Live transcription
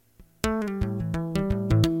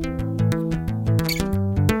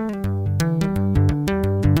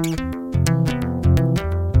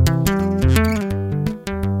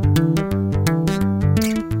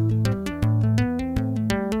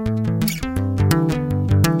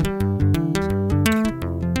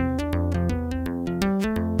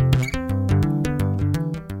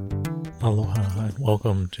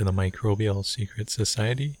Welcome to the Microbial Secret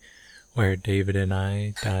Society, where David and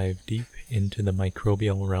I dive deep into the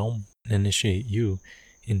microbial realm and initiate you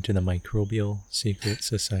into the Microbial Secret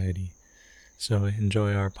Society. So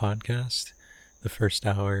enjoy our podcast. The first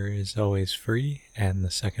hour is always free, and the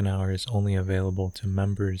second hour is only available to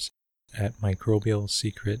members at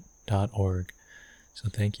microbialsecret.org. So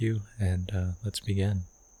thank you, and let's begin.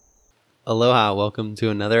 Aloha, welcome to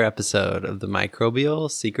another episode of the Microbial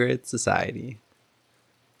Secret Society.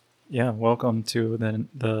 Yeah, welcome to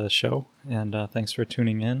the show, and thanks for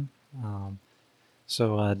tuning in.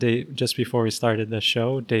 Dave, just before we started the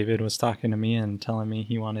show, David was talking to me and telling me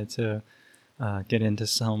he wanted to get into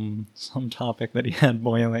some topic that he had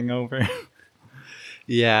boiling over.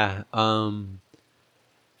 Yeah,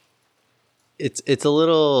 it's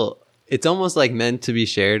almost like meant to be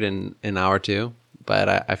shared in an hour or two, but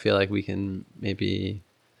I feel like we can maybe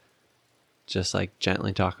just like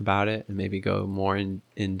gently talk about it and maybe go more in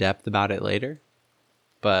depth about it later.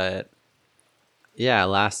 But yeah,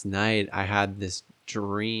 last night I had this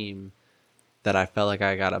dream that I felt like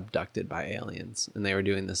I got abducted by aliens and they were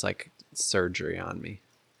doing this like surgery on me.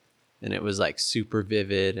 And it was like super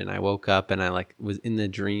vivid, and I woke up and I like was in the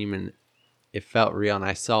dream and it felt real, and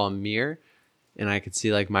I saw a mirror and I could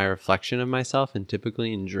see like my reflection of myself. And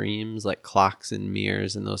typically in dreams, like clocks and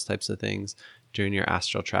mirrors and those types of things during your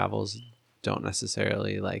astral travels don't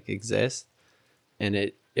necessarily like exist. And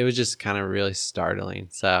it was just kind of really startling.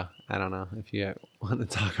 So I don't know if you want to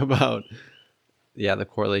talk about the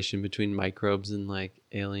correlation between microbes and like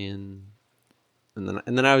alien. And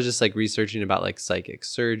then I was just like researching about like psychic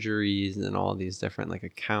surgeries and all these different like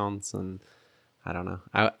accounts, and I don't know.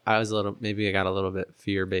 I was maybe I got a little bit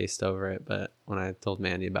fear based over it, but when I told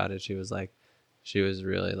Mandy about it, she was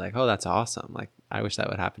really like, oh, that's awesome. Like, I wish that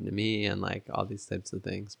would happen to me, and like all these types of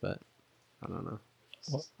things, but I don't know.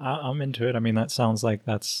 Well, I'm into it. I mean, that sounds like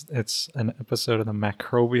it's an episode of the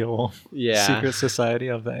Microbial Secret Society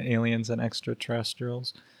of the aliens and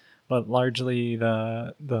extraterrestrials. But largely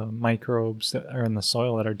the microbes that are in the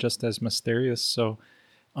soil that are just as mysterious. So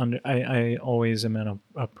I always am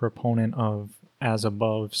a proponent of as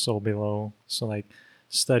above, so below. So like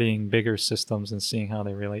studying bigger systems and seeing how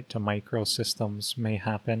they relate to micro systems may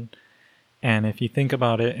happen. And if you think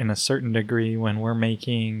about it in a certain degree, when we're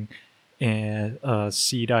making a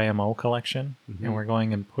seed IMO collection, mm-hmm. and we're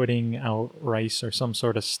going and putting out rice or some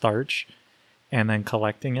sort of starch and then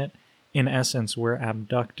collecting it, in essence, we're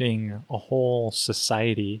abducting a whole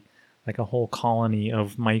society, like a whole colony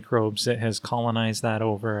of microbes that has colonized that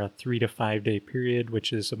over a 3 to 5 day period,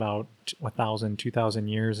 which is about 1,000, 2,000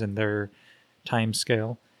 years in their time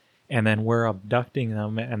scale. And then we're abducting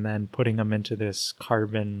them and then putting them into this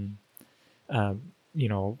carbon,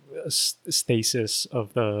 stasis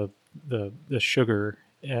of the sugar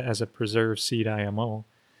as a preserved seed IMO.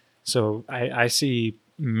 So I see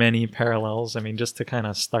many parallels. I mean, just to kind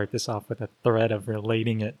of start this off with a thread of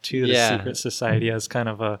relating it to the Secret Society as kind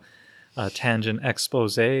of a tangent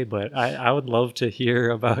expose, but I would love to hear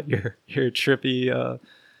about your trippy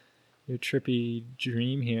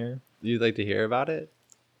dream here. You'd like to hear about it?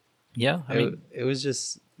 Yeah, I mean, it was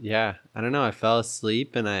just I don't know. I fell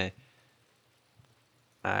asleep and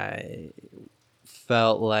I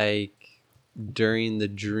felt like during the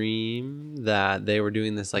dream that they were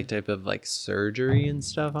doing this like type of like surgery and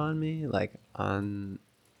stuff on me, like on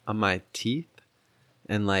my teeth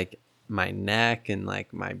and like my neck and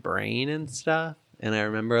like my brain and stuff. And I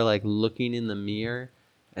remember like looking in the mirror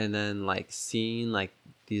and then like seeing like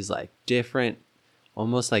these like different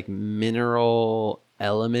almost like mineral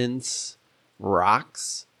elements,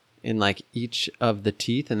 rocks in like each of the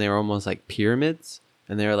teeth, and they were almost like pyramids,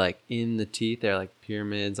 and they were like in the teeth, they're like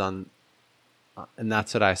pyramids on, and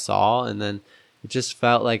that's what I saw. And then it just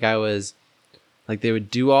felt like I was like they would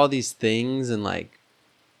do all these things and like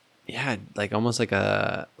like almost like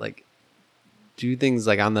do things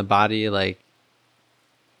like on the body like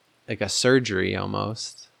a surgery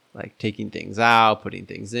almost, like taking things out, putting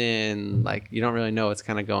things in, like you don't really know what's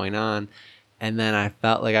kind of going on. And then I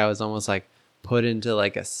felt like I was almost like put into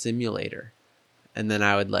like a simulator, and then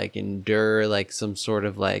I would like endure like some sort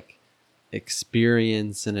of like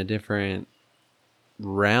experience in a different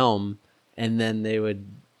realm, and then it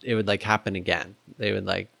would like happen again. They would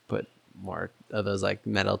like put more of those like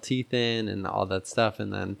metal teeth in and all that stuff,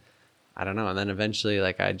 and then I don't know, and then eventually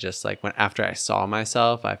like I just like when after I saw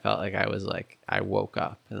myself, I felt like I was like I woke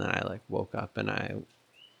up, and then I like woke up and I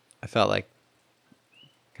felt like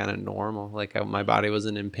kind of normal, like my body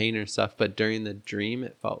wasn't in pain or stuff, but during the dream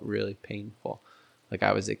it felt really painful, like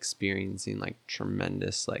I was experiencing like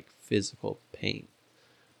tremendous like physical pain,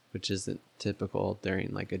 which isn't typical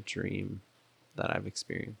during like a dream that I've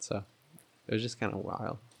experienced. So it was just kind of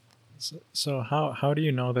wild. So how do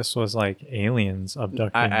you know this was like aliens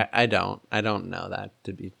abducting? I don't know that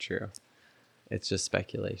to be true. It's just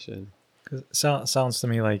speculation. 'Cause it sounds to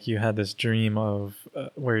me like you had this dream of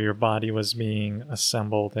where your body was being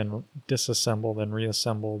assembled and disassembled and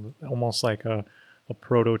reassembled, almost like a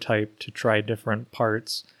prototype to try different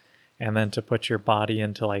parts, and then to put your body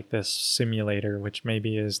into like this simulator, which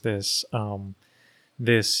maybe is this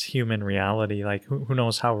this human reality. Like who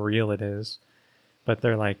knows how real it is, but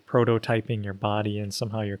they're like prototyping your body, and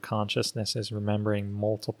somehow your consciousness is remembering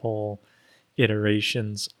multiple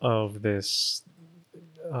iterations of this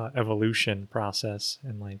evolution process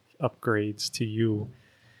and like upgrades to you.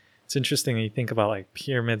 It's interesting that you think about like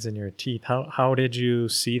pyramids in your teeth. How did you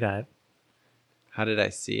see that? How did I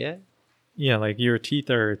see it? Yeah, like your teeth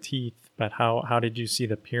are teeth, but how did you see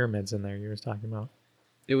the pyramids in there you were talking about?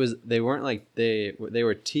 They weren't like they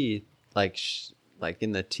were teeth like like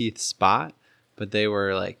in the teeth spot, but they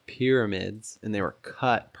were like pyramids, and they were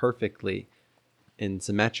cut perfectly and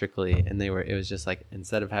symmetrically, and it was just like,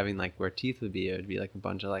 instead of having like where teeth would be, it would be like a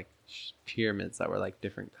bunch of like pyramids that were like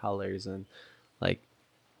different colors, and like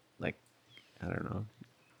I don't know,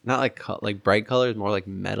 not like bright colors, more like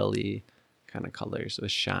metally kind of colors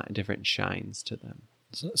with different shines to them.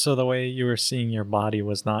 So the way you were seeing your body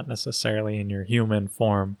was not necessarily in your human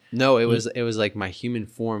form. No, it was like my human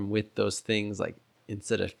form with those things, like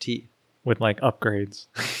instead of teeth, with like upgrades,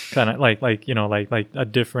 kind of like you know like a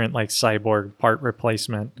different like cyborg part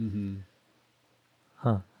replacement. Mm-hmm.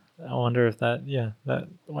 Huh. I wonder if that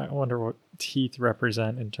I wonder what teeth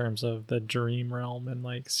represent in terms of the dream realm and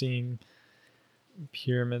like seeing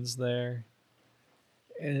pyramids there.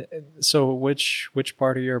 So which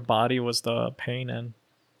part of your body was the pain in?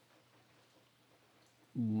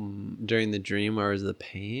 During the dream, or was the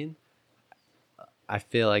pain? I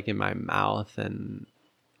feel like in my mouth and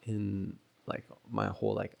in like my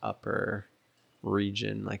whole like upper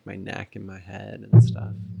region, like my neck and my head and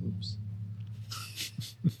stuff. Oops.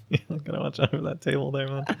 I'm gonna watch out for that table there,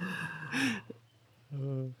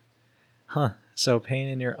 man. Huh. So pain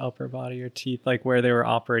in your upper body, your teeth, like where they were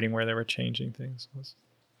operating, where they were changing things.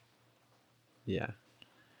 Yeah.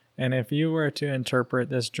 And if you were to interpret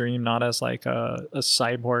this dream not as like a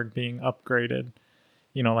cyborg being upgraded,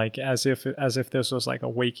 you know, like as if this was like a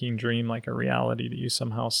waking dream, like a reality that you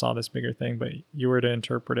somehow saw this bigger thing, but you were to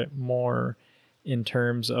interpret it more in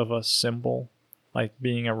terms of a symbol, like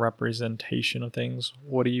being a representation of things,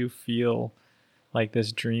 what do you feel like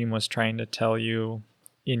this dream was trying to tell you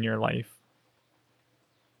in your life?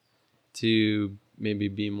 To maybe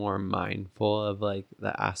be more mindful of like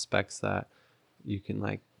the aspects that you can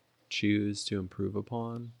like choose to improve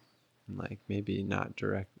upon, and like maybe not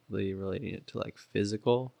directly relating it to like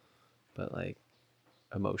physical, but like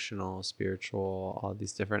emotional, spiritual, all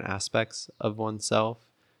these different aspects of oneself,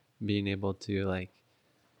 being able to like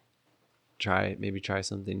try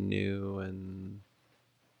something new, and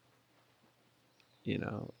you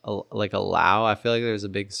know, like allow. I feel like there's a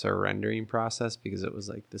big surrendering process, because it was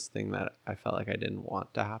like this thing that I felt like I didn't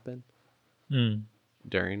want to happen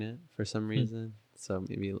during it for some reason. So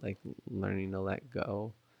maybe like learning to let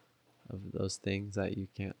go of those things that you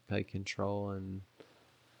can't like control. And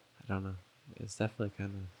I don't know, it's definitely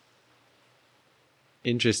kind of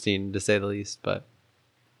interesting to say the least. But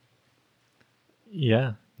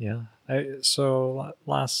yeah. So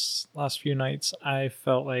last few nights I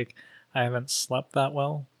felt like I haven't slept that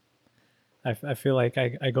well. I feel like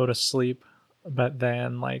I go to sleep, but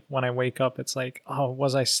then like when I wake up, it's like, oh,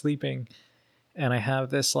 was I sleeping? And I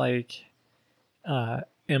have this like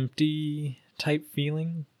empty type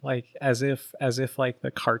feeling, like as if like the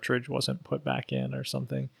cartridge wasn't put back in or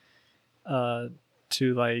something,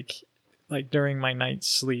 to like during my night's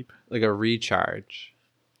sleep, like a recharge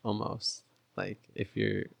almost. Like if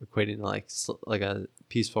you're equating to like a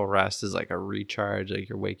peaceful rest is like a recharge, like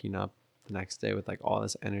you're waking up the next day with like all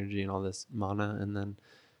this energy and all this mana, and then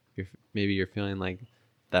you're feeling like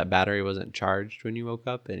that battery wasn't charged when you woke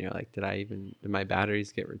up, and you're like, did my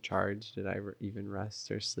batteries get recharged? Did I even rest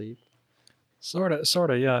or sleep? Sort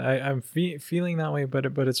of, yeah. I'm feeling that way, but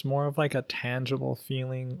it's more of like a tangible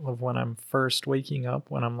feeling of when I'm first waking up,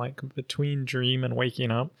 when I'm like between dream and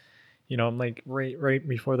waking up. You know, I'm like right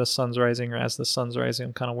before the sun's rising, or as the sun's rising,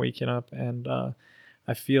 I'm kind of waking up, and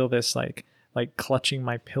I feel this like clutching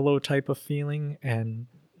my pillow type of feeling, and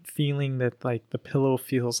feeling that like the pillow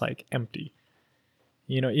feels like empty.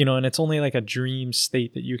 You know, and it's only like a dream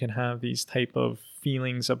state that you can have these type of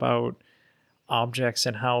feelings about objects,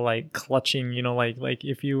 and how like clutching, you know, like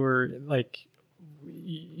if you were like,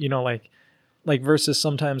 you know, like like versus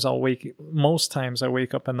sometimes most times I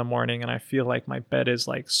wake up in the morning and I feel like my bed is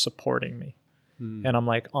like supporting me. And I'm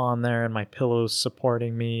like on there and my pillow's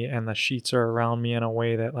supporting me and the sheets are around me in a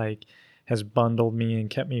way that like has bundled me and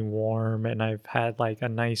kept me warm. And I've had like a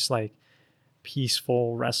nice, like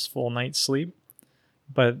peaceful, restful night's sleep.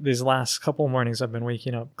 But these last couple mornings I've been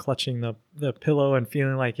waking up clutching the pillow and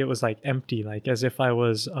feeling like it was like empty, like as if I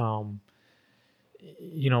was, like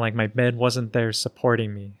my bed wasn't there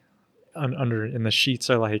supporting me under, and the sheets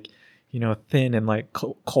are like, thin and like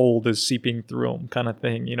cold is seeping through them kind of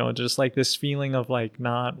thing, just like this feeling of like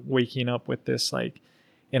not waking up with this like,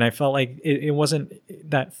 and I felt like it wasn't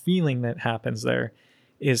that feeling that happens there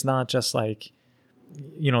is not just like,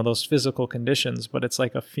 those physical conditions, but it's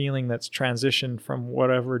like a feeling that's transitioned from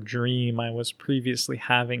whatever dream I was previously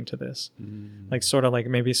having to this, like sort of like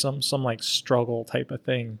maybe some like struggle type of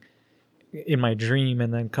thing in my dream,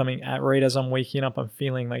 and then coming at right as I'm waking up, I'm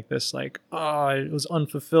feeling like this, like, oh, it was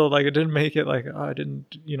unfulfilled, like I didn't make it, like, oh, I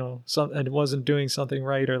didn't, I wasn't doing something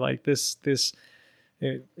right, or like this,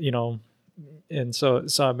 and so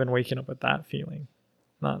I've been waking up with that feeling.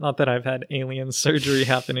 Not that I've had alien surgery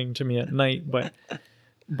happening to me at night, but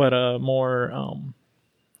a more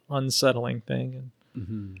unsettling thing,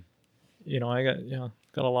 and I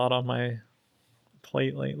got a lot on my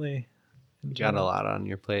plate lately. You got a lot on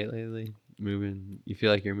your plate lately. You feel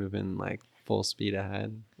like you're moving like full speed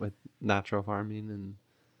ahead with natural farming and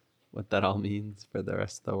what that all means for the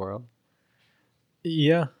rest of the world.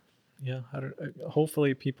 Yeah.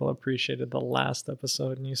 Hopefully people appreciated the last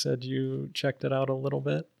episode, and you said you checked it out a little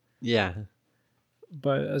bit. Yeah.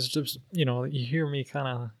 But as just, you hear me kind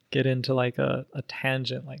of get into like a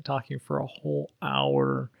tangent, like talking for a whole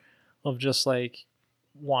hour of just like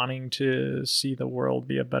wanting to see the world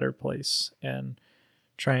be a better place and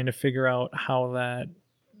trying to figure out how that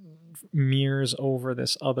mirrors over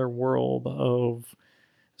this other world of,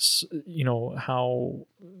 how,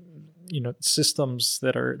 systems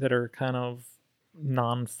that are kind of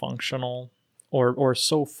non-functional or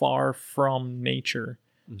so far from nature.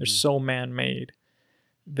 They're so man-made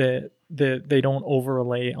that they don't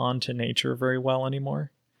overlay onto nature very well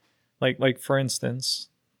anymore. Like for instance,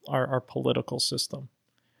 our political system,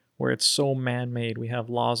 where it's so man-made. We have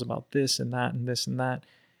laws about this and that and this and that.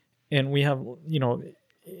 And we have,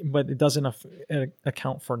 but it doesn't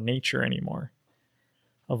account for nature anymore.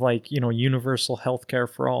 Of like, universal healthcare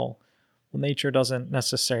for all. Well, nature doesn't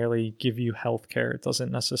necessarily give you healthcare. It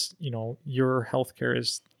doesn't necessarily, your healthcare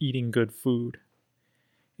is eating good food.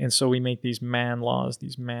 And so we make these laws,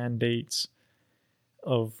 these mandates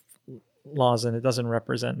of laws, and it doesn't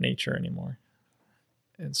represent nature anymore.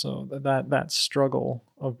 And so that struggle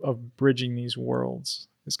of bridging these worlds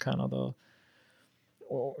is kind of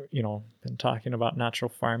been talking about natural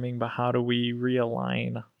farming, but how do we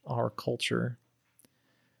realign our culture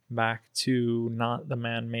back to not the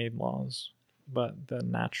man-made laws, but the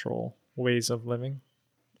natural ways of living?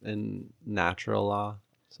 And natural law.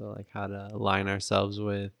 So like how to align ourselves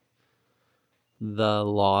with the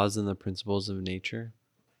laws and the principles of nature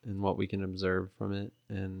and what we can observe from it,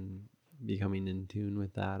 and becoming in tune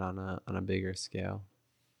with that on a bigger scale.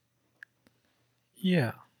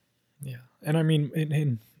 Yeah. And I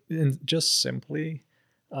mean, in just simply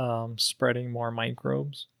spreading more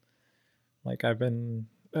microbes. Like I've been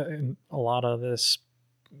in a lot of this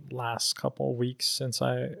last couple of weeks since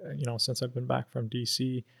since I've been back from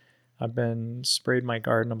DC, I've been sprayed my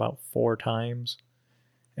garden about 4 times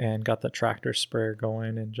and got the tractor sprayer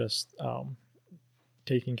going and just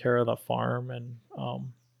taking care of the farm. And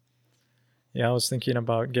I was thinking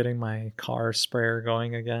about getting my car sprayer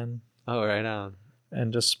going again. Oh, right on.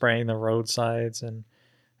 And just spraying the roadsides, and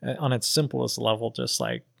on its simplest level, just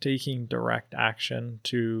like taking direct action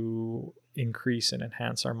to increase and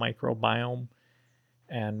enhance our microbiome.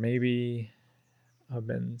 And maybe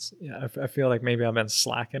I feel like maybe I've been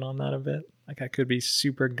slacking on that a bit. Like I could be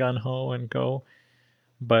super gung-ho and go,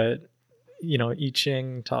 but I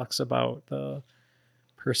Ching talks about the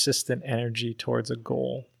persistent energy towards a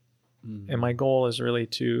goal. And my goal is really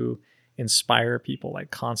to inspire people, like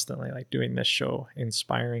constantly, like doing this show,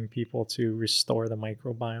 inspiring people to restore the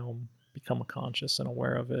microbiome, become conscious and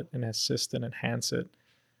aware of it, and assist and enhance it.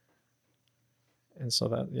 And so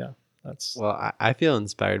that's... Well, I feel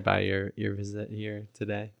inspired by your visit here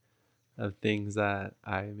today, of things that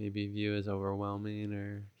I maybe view as overwhelming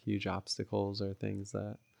or huge obstacles or things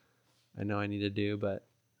that I know I need to do, but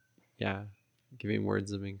giving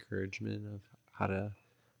words of encouragement of how to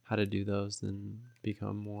do those and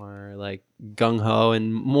become more like gung-ho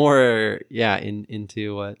and more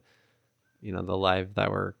into what the life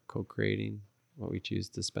that we're co-creating, what we choose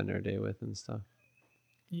to spend our day with and stuff.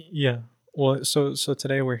 Yeah. Well, so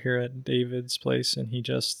today we're here at David's place, and he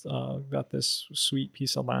just got this sweet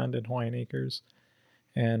piece of land in Hawaiian Acres,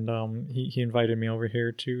 and he invited me over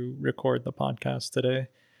here to record the podcast today,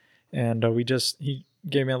 and he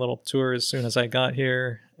gave me a little tour as soon as I got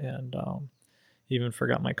here, and he even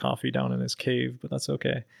forgot my coffee down in his cave, but that's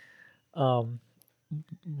okay.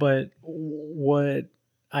 But what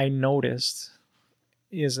I noticed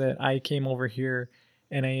is that I came over here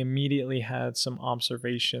and I immediately had some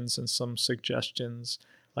observations and some suggestions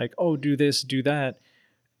like, oh, do this, do that.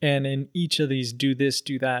 And in each of these, do this,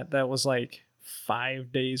 do that, that was like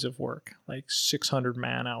 5 days of work, like 600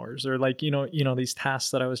 man hours, or like, these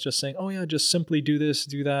tasks that I was just saying, oh yeah, just simply do this,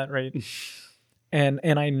 do that. Right. and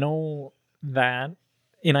I know that,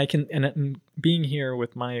 and I can, and being here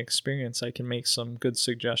with my experience, I can make some good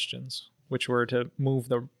suggestions, which were to move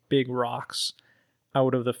the big rocks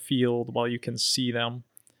out of the field while you can see them,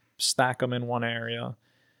 stack them in one area.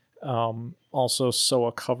 Also sow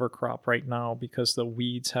a cover crop right now because the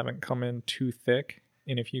weeds haven't come in too thick.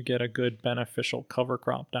 And if you get a good beneficial cover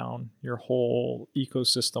crop down, your whole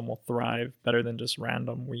ecosystem will thrive better than just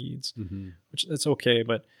random weeds, which it's okay,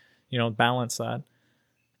 but balance that.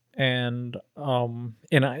 And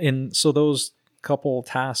so those couple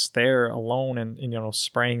tasks there alone, and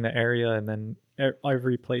spraying the area, and then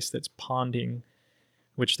every place that's ponding,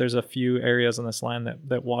 which there's a few areas on this land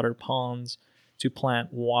that water ponds, to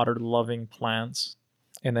plant water loving plants,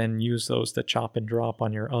 and then use those to chop and drop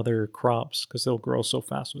on your other crops because they'll grow so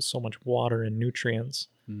fast with so much water and nutrients.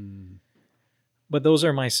 But those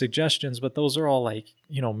are my suggestions, but those are all like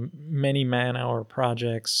many man-hour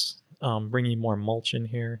projects, bringing more mulch in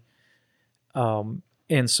here.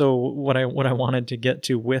 And so what I wanted to get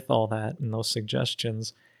to with all that and those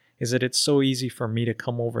suggestions is that it's so easy for me to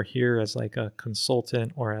come over here as like a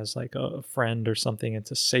consultant or as like a friend or something and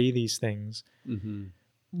to say these things,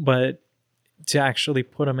 but to actually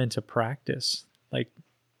put them into practice. Like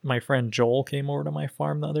my friend Joel came over to my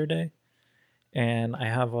farm the other day, and I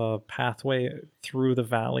have a pathway through the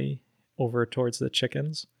valley over towards the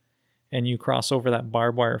chickens, and you cross over that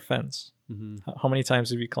barbed wire fence. How many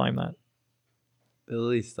times have you climbed that? At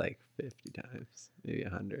least like 50 times, maybe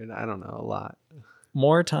 100. I don't know, a lot.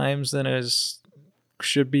 More times than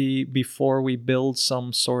should be before we build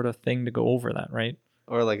some sort of thing to go over that, right?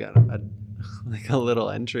 Or like a little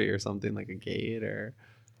entry or something, like a gate or...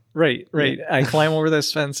 Right. Yeah. I climb over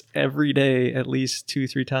this fence every day, at least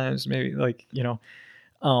 2-3 times, maybe,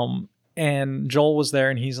 and Joel was there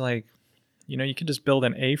and he's like, you could just build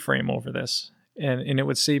an A-frame over this. And it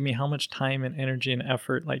would save me how much time and energy and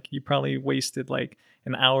effort. Like you probably wasted like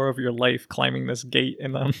an hour of your life climbing this gate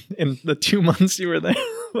in the 2 months you were there,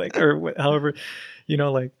 like, or however,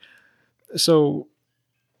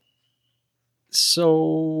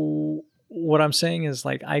 so what I'm saying is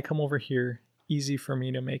like, I come over here, easy for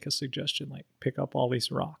me to make a suggestion, like pick up all these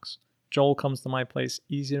rocks. Joel comes to my place,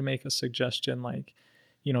 easy to make a suggestion, like,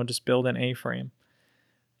 just build an A-frame.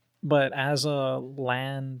 But as a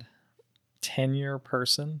land tenure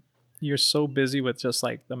person, you're so busy with just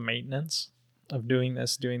like the maintenance of doing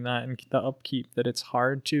this, doing that, and the upkeep that it's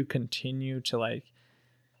hard to continue to like,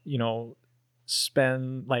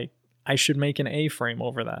 spend, like, I should make an A-frame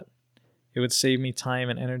over that. It would save me time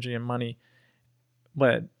and energy and money.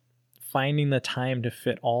 But finding the time to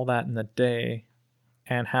fit all that in the day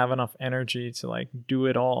and have enough energy to like do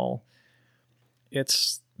it all,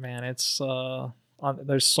 there's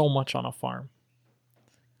so much on a farm.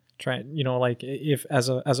 Like if as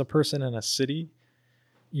a person in a city,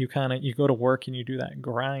 you go to work and you do that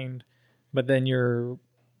grind, but then you're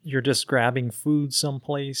just grabbing food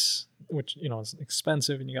someplace, which is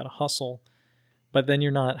expensive and you got to hustle, but then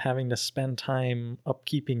you're not having to spend time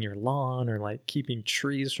upkeeping your lawn or like keeping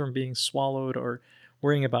trees from being swallowed or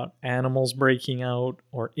worrying about animals breaking out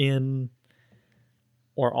or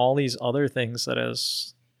all these other things that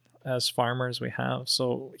as farmers we have.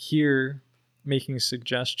 So here, making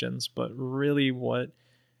suggestions, but really what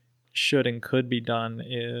should and could be done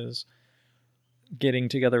is getting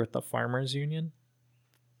together with the farmers union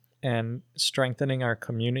and strengthening our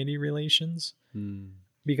community relations.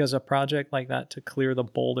 Because a project like that to clear the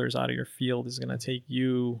boulders out of your field is going to take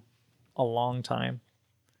you a long time.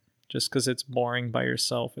 Just because it's boring by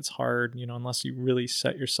yourself, it's hard, unless you really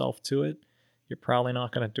set yourself to it, you're probably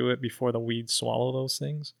not going to do it before the weeds swallow those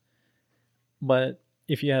things. But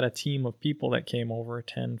if you had a team of people that came over,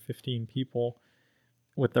 10, 15 people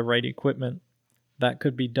with the right equipment, that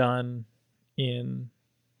could be done in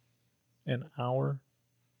an hour,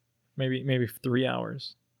 maybe 3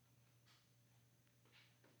 hours.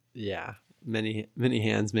 Yeah, many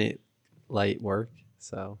hands make light work.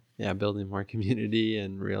 So building more community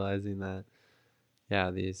and realizing that,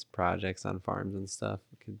 these projects on farms and stuff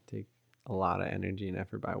could take a lot of energy and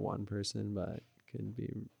effort by one person, but could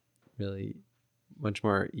be really much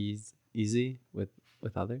more easy with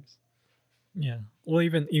others. Yeah. Well,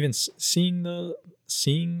 even seeing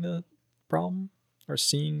the problem or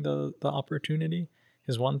seeing the opportunity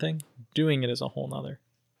is one thing. Doing it is a whole nother.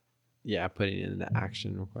 Yeah, putting it into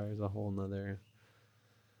action requires a whole nother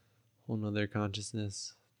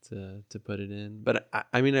consciousness to put it in. But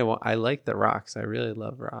I mean, I like the rocks. I really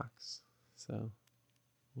love rocks. So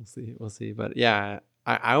we'll see. But yeah,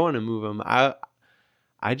 I want to move them.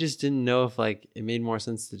 I just didn't know if like it made more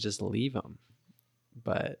sense to just leave them.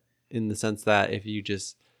 But in the sense that if you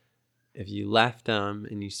left them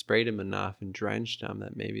and you sprayed them enough and drenched them,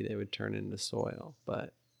 that maybe they would turn into soil.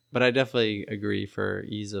 But I definitely agree for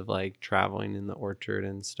ease of like traveling in the orchard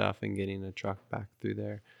and stuff and getting a truck back through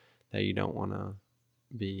there, that you don't want to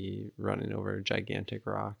be running over gigantic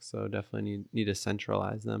rocks. So definitely need to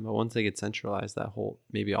centralize them. But once they get centralized,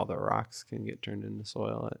 maybe all the rocks can get turned into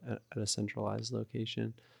soil at a centralized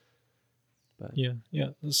location. But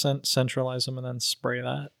centralize them and then spray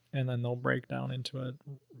that, and then they'll break down into an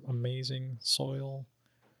amazing soil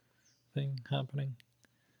thing happening.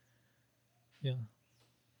 Yeah,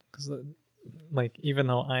 because like even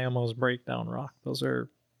though IMOs break down rock, those are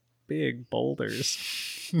big boulders.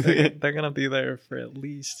 they're gonna be there for at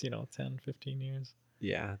least 10, 15 years.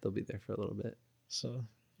 Yeah, they'll be there for a little bit. So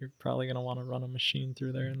you're probably gonna want to run a machine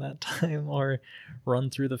through there in that time, or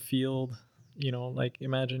run through the field. Like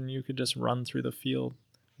imagine you could just run through the field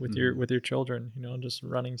with your children, just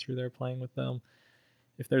running through there, playing with them.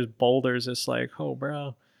 If there's boulders, it's like, oh,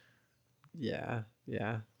 bro. Yeah.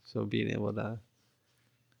 So being able to,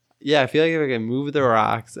 I feel like if I can move the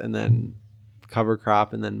rocks and then cover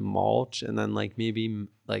crop and then mulch and then like maybe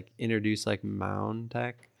like introduce like mound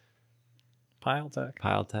tech, pile tech,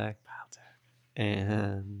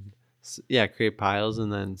 and create piles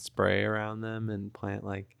and then spray around them and plant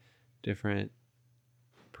like different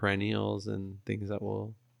perennials and things that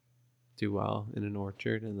will do well in an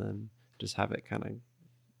orchard, and then just have it kind of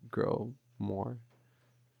grow more.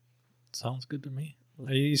 Sounds good to me.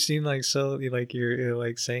 You seem like you're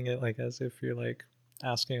like saying it like as if you're like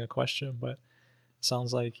asking a question, but it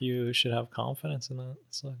sounds like you should have confidence in that.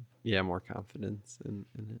 So more confidence in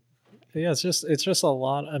it. Yeah, it's just a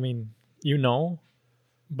lot. I mean,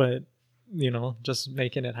 but just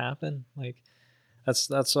making it happen. Like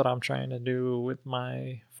that's what I'm trying to do with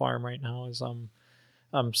my farm right now. Is I'm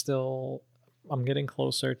getting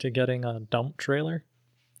closer to getting a dump trailer,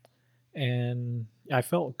 and I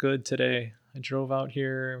felt good today. I drove out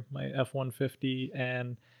here, my F-150,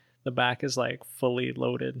 and the back is like fully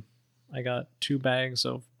loaded. I got 2 bags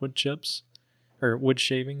of wood chips or wood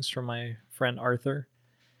shavings from my friend Arthur,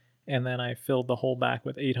 and then I filled the whole back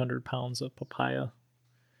with 800 pounds of papaya.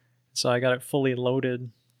 So I got it fully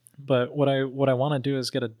loaded. But what I want to do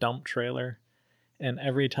is get a dump trailer, and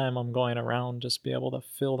every time I'm going around, just be able to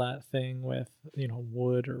fill that thing with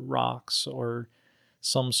wood or rocks or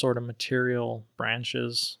some sort of material,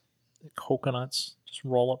 branches, coconuts. Just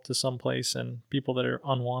roll up to some place, and people that are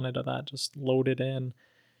unwanted of that just load it in,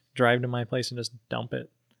 drive to my place, and just dump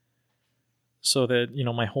it. So that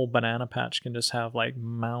my whole banana patch can just have like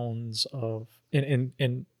mounds of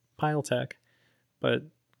in pile tech, but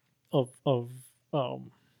of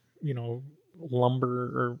lumber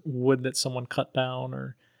or wood that someone cut down,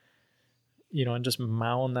 or and just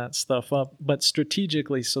mound that stuff up, but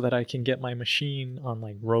strategically so that I can get my machine on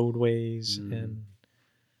like roadways and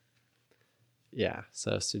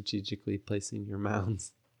so strategically placing your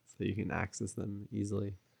mounds so you can access them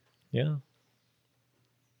easily.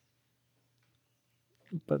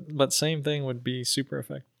 But same thing would be super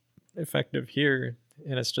effective here,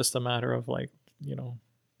 and it's just a matter of like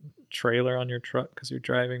trailer on your truck, because you're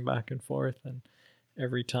driving back and forth, and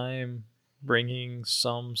every time bringing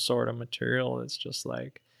some sort of material, it's just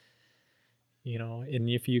like and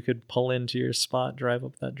if you could pull into your spot, drive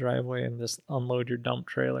up that driveway, and just unload your dump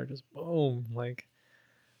trailer, just boom, like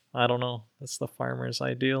I don't know, that's the farmer's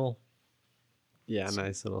ideal.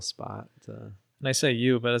 Nice little spot to... And I say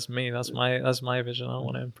you, but it's me. That's my vision. I don't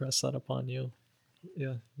want to impress that upon you.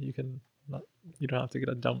 Yeah, you don't have to get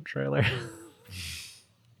a dump trailer.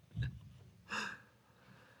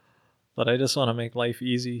 But I just want to make life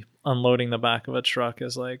easy. Unloading the back of a truck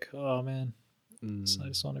is like, oh man. So I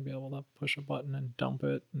just want to be able to push a button and dump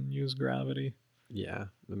it and use gravity. Yeah,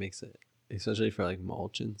 that makes it, especially for like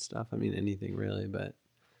mulch and stuff. I mean, anything really, but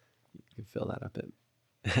you can fill that up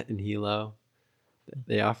in Hilo.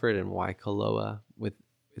 They offer it in Waikoloa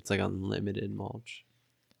it's like unlimited mulch.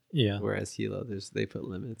 Yeah. Whereas Hilo, they put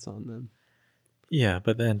limits on them. Yeah,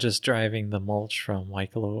 but then just driving the mulch from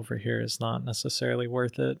Waikolo over here is not necessarily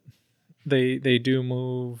worth it. They do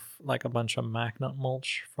move like a bunch of MacNut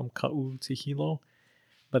mulch from Ka'u to Hilo,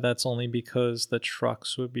 but that's only because the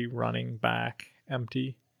trucks would be running back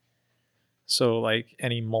empty. So like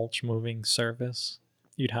any mulch moving service,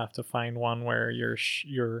 you'd have to find one where you're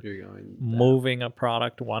going moving a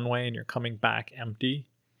product one way and you're coming back empty,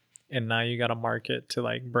 and now you got to market to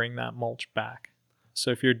like bring that mulch back.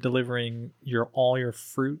 So if you're delivering all your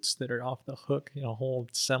fruits that are off the hook, a whole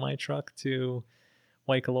semi truck to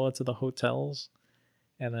Waikoloa to the hotels,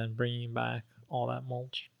 and then bringing back all that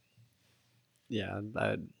mulch. Yeah,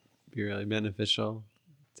 that'd be really beneficial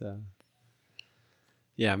to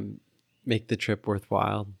make the trip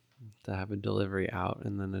worthwhile, to have a delivery out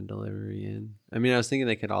and then a delivery in. I mean, I was thinking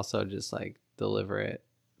they could also just like deliver it.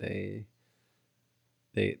 They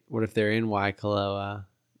what if they're in Waikoloa,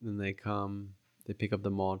 then they come, they pick up the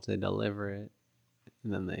mulch, they deliver it,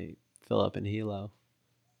 and then they fill up in Hilo,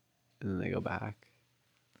 and then they go back.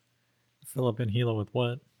 Fill up in Hilo with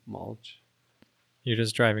what? Mulch. You're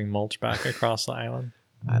just driving mulch back across the island?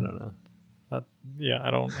 I don't know. I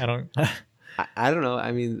don't. I don't know.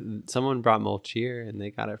 I mean, someone brought mulch here, and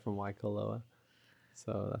they got it from Waikoloa,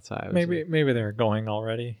 so that's why I was maybe they're going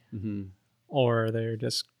already, mm-hmm. or they're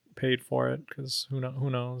just paid for it, because who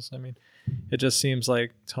knows? I mean, it just seems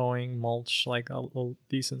like towing mulch like a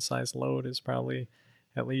decent sized load is probably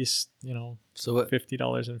at least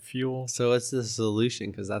 $50 in fuel. So what's the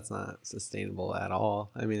solution? Because that's not sustainable at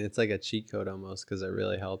all. I mean, it's like a cheat code almost, because it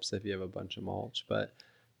really helps if you have a bunch of mulch, but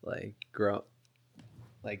like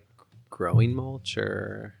growing mulch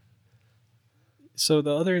or. So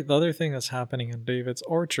the other thing that's happening in David's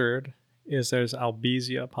orchard is there's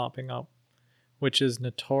albizia popping up, which is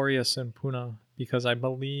notorious in Puna because I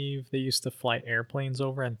believe they used to fly airplanes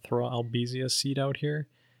over and throw albizia seed out here.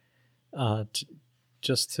 I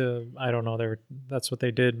don't know, that's what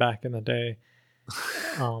they did back in the day.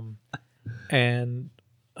 So there's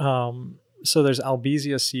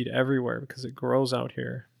albizia seed everywhere because it grows out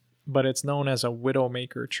here, but it's known as a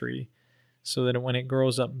widowmaker tree. So that when it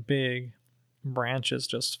grows up big, branches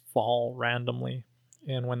just fall randomly.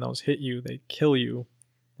 And when those hit you, they kill you.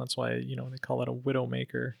 That's why, they call it a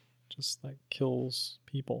widowmaker, just like kills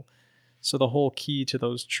people. So the whole key to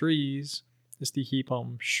those trees is to keep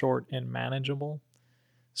them short and manageable,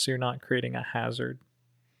 so you're not creating a hazard,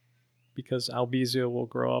 because albizia will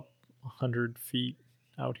grow up 100 feet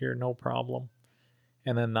out here, no problem.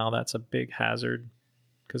 And then now that's a big hazard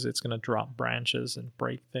because it's going to drop branches and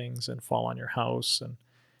break things and fall on your house.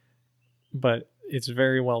 But it's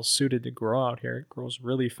very well suited to grow out here. It grows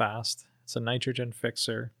really fast. It's a nitrogen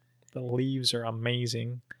fixer. The leaves are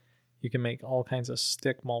amazing. You can make all kinds of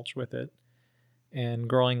stick mulch with it, and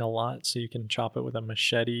growing a lot, so you can chop it with a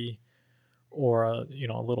machete or a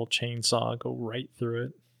little chainsaw, go right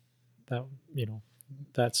through it.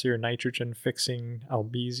 That's your nitrogen fixing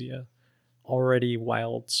albizia, already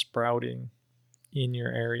wild sprouting in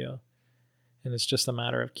your area. And it's just a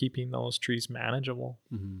matter of keeping those trees manageable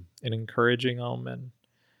and encouraging them. And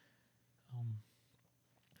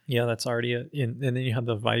that's already in. And then you have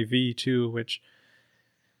the Vivi too, which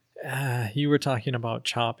you were talking about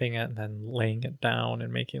chopping it and then laying it down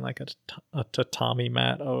and making like a tatami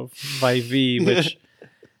mat of Vivi, which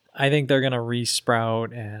I think they're going to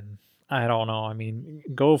resprout. And I don't know. I mean,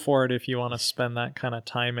 go for it if you want to spend that kind of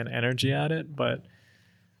time and energy at it. But,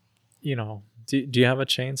 do you have a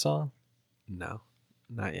chainsaw? No,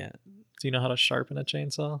 not yet. Do you know how to sharpen a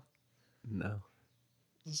chainsaw? No.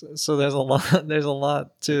 So there's a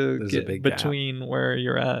lot to get between gap. Where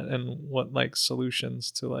you're at and what like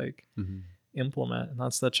solutions to like implement. And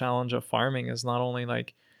that's the challenge of farming, is not only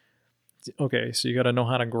like, okay, so you got to know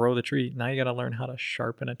how to grow the tree. Now you got to learn how to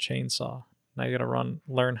sharpen a chainsaw. Now you got to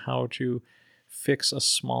learn how to fix a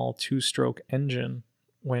small 2-stroke engine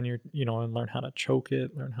when you're, and learn how to choke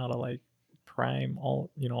it, learn how to like prime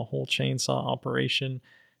all, a whole chainsaw operation,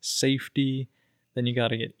 safety. Then you got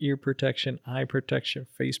to get ear protection, eye protection,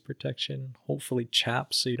 face protection, hopefully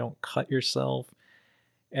chaps so you don't cut yourself.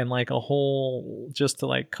 And like a whole, just to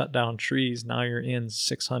like cut down trees, now you're in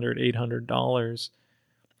 $600, $800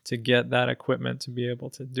 to get that equipment to be able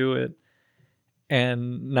to do it.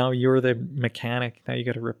 And now you're the mechanic. Now you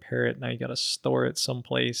got to repair it. Now you got to store it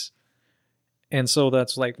someplace. And so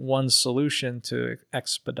that's like one solution to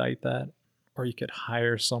expedite that. Or you could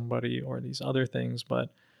hire somebody or these other things. But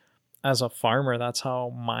as a farmer, that's how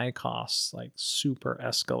my costs like super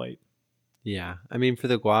escalate. Yeah. I mean, for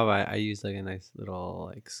the guava, I use like a nice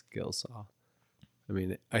little like skill saw. I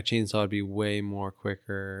mean, a chainsaw would be way more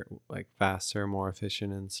quicker, like faster, more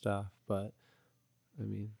efficient and stuff. But I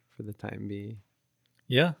mean, for the time being,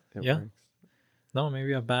 Yeah, it yeah. works. No,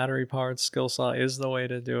 maybe a battery powered skill saw is the way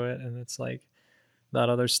to do it, and it's like that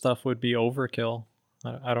other stuff would be overkill.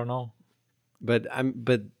 I don't know. But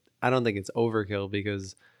I don't think it's overkill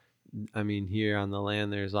because I mean, here on the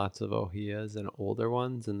land, there's lots of ohias and older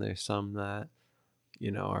ones, and there's some that,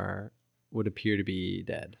 would appear to be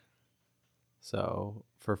dead. So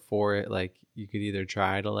for it, like you could either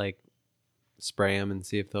try to like spray them and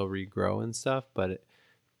see if they'll regrow and stuff, but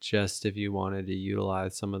just if you wanted to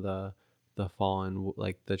utilize some of the fallen,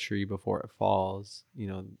 like the tree before it falls,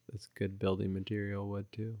 it's good building material wood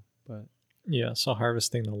too. But yeah, so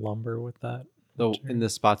harvesting the lumber with that. Though in the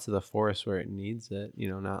spots of the forest where it needs it,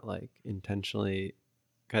 not like intentionally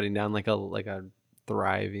cutting down like a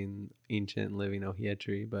thriving ancient living ohia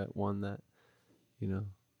tree, but one that,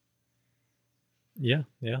 Yeah,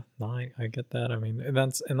 no, I get that. I mean,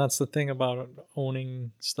 that's the thing about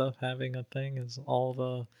owning stuff, having a thing is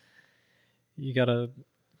you gotta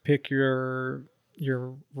pick your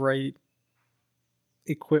right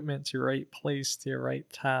equipment, your right place, to your right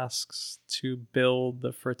tasks to build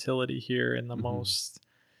the fertility here in the most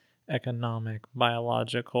economic,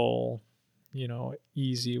 biological,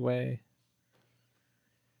 easy way.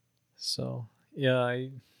 So yeah,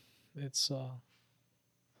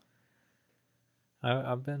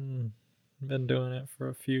 I've been doing it for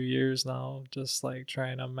a few years now, just like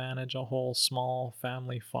trying to manage a whole small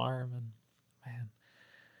family farm. And man,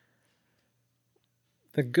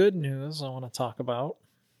 the good news I want to talk about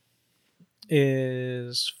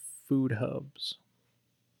is food hubs.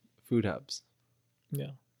 Food hubs.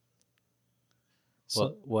 Yeah.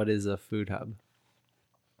 So what is a food hub?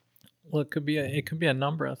 Well, it could be a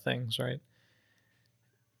number of things, right?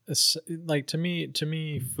 It's like to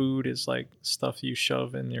me, food is like stuff you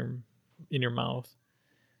shove in your mouth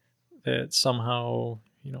that somehow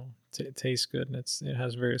tastes good, and it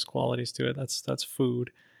has various qualities to it. That's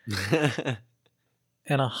food.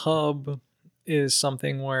 And a hub is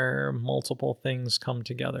something where multiple things come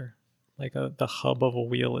together. Like the hub of a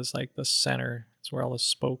wheel is like the center. It's where all the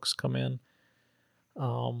spokes come in.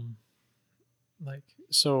 Like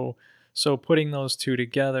so putting those two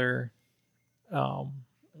together,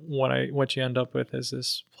 what you end up with is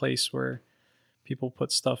this place where people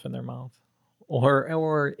put stuff in their mouth,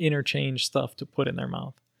 or interchange stuff to put in their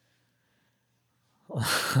mouth.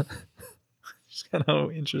 It's kind of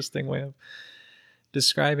an interesting way of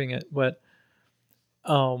describing it, but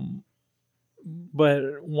one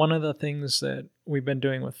of the things that we've been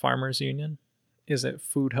doing with Farmers Union is that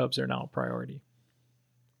food hubs are now a priority.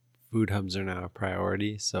 Food hubs are now a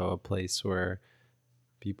priority, so a place where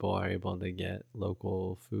people are able to get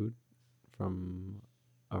local food from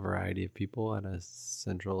a variety of people at a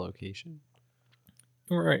central location.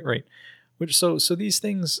 Right. Which so these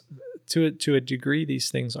things, to a degree, these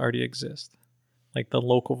things already exist, like the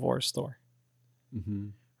locavore store. Mm-hmm.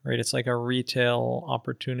 Right, it's like a retail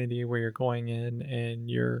opportunity where you're going in and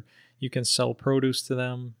you can sell produce to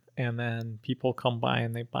them, and then people come by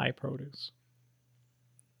and they buy produce.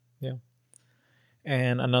 Yeah.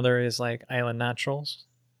 And another is like Island Naturals,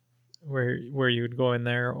 where you would go in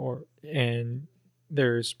there, and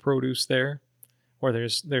there's produce there, or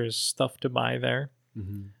there's stuff to buy there.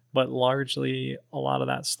 Mm-hmm. But largely a lot of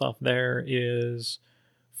that stuff there is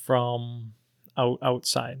from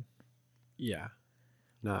outside. Yeah.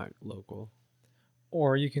 Not local.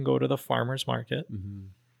 Or you can go to the farmer's market,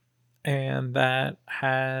 and that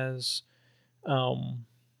has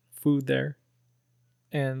food there.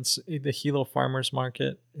 And the Hilo Farmers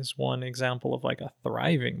Market is one example of like a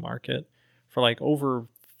thriving market for like over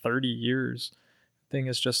 30 years. The thing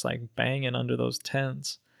is just like banging under those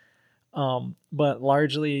tents. But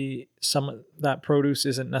largely some of that produce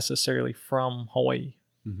isn't necessarily from Hawaii.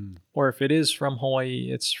 Mm-hmm. Or if it is from Hawaii,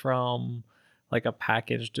 it's from like a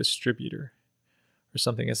package distributor or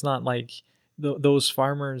something. It's not like those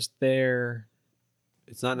farmers there.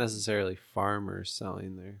 It's not necessarily farmers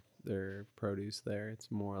selling their produce there. It's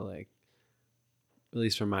more like, at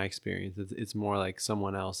least from my experience, it's more like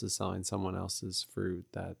someone else is selling someone else's fruit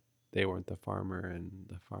that they weren't the farmer, and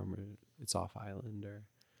the farmer, it's off island. Or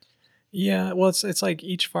yeah, well, it's like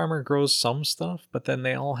each farmer grows some stuff, but then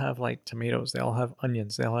they all have like tomatoes, they all have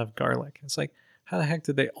onions, they all have garlic. It's like, how the heck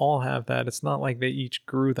did they all have that? It's not like they each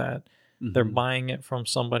grew that. They're buying it from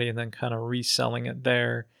somebody and then kind of reselling it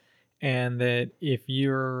there. And that if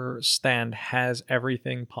your stand has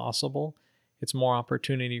everything possible, it's more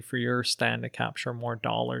opportunity for your stand to capture more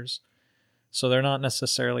dollars. So they're not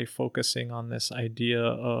necessarily focusing on this idea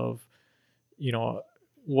of,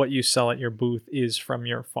 what you sell at your booth is from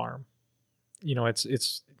your farm. You know,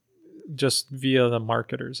 it's just via the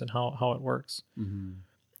marketers and how it works. Mm-hmm.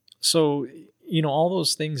 So, you know, all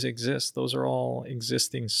those things exist. Those are all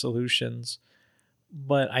existing solutions.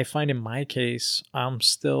 But I find in my case, I'm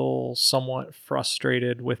still somewhat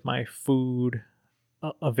frustrated with my food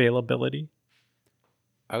availability.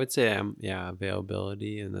 I would say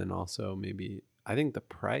availability, and then also maybe I think the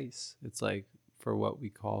price. It's like for what we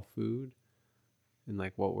call food and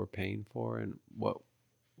like what we're paying for and what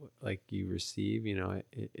like you receive, you know,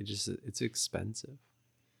 it just it's expensive.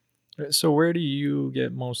 So where do you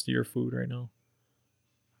get most of your food right now?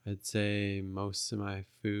 I'd say most of my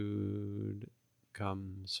food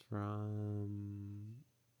comes from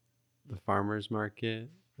the farmers market,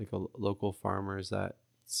 like local farmers that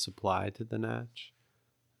supply to the Natch,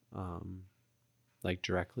 like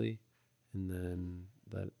directly, and then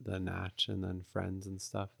the Natch, and then friends and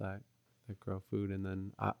stuff that grow food, and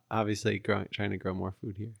then obviously trying to grow more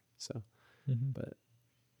food here. So, but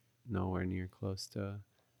nowhere near close to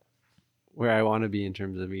where I want to be in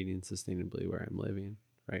terms of eating sustainably where I'm living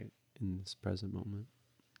right in this present moment.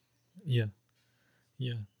 Yeah.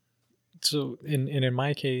 So in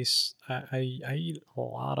my case, I eat a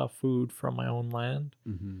lot of food from my own land.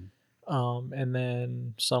 And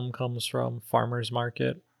then some comes from farmers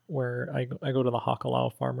market, where I go to the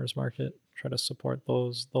Hakalau farmers market, try to support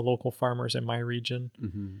the local farmers in my region.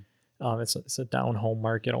 It's a down home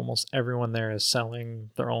market. Almost everyone there is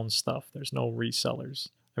selling their own stuff. There's no resellers.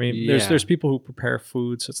 I mean, there's people who prepare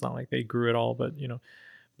food, so it's not like they grew it all, but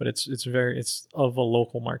but it's of a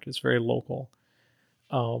local market. It's very local.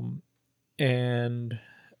 And then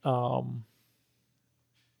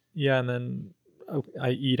I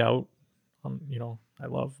eat out. I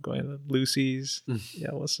love going to Lucy's.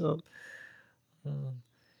 Yeah, what's up?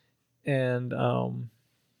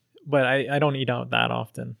 But I don't eat out that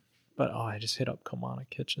often. But I just hit up Kamana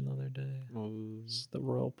Kitchen the other day. It's the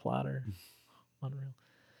royal platter, unreal.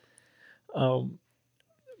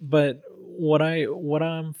 But what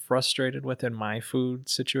I'm frustrated with in my food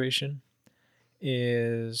situation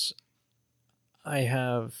is I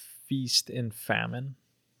have feast and famine,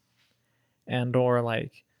 and or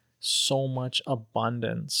like so much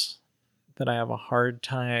abundance that I have a hard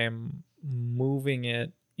time moving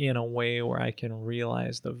it in a way where I can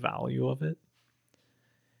realize the value of it.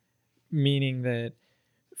 Meaning that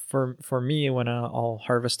for me, when I'll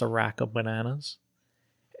harvest a rack of bananas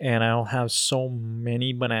and I'll have so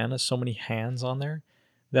many bananas, so many hands on there,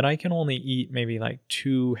 that I can only eat maybe like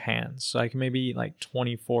 2 hands. So I can maybe eat like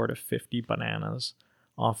 24 to 50 bananas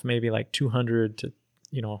off maybe like 200 to,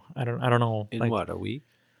 I don't know. In like, what, a week?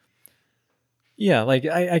 Yeah, like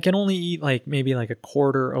I can only eat like maybe like a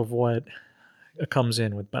quarter of what comes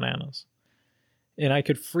in with bananas. And I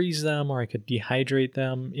could freeze them or I could dehydrate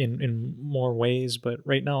them in more ways. But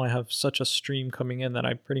right now I have such a stream coming in that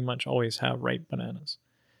I pretty much always have ripe bananas.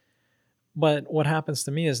 But what happens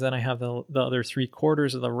to me is then I have the other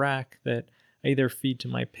 3/4 of the rack that I either feed to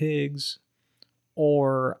my pigs,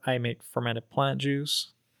 or I make fermented plant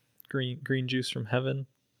juice, green juice from heaven,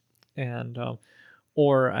 and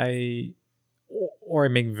or I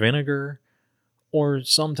make vinegar, or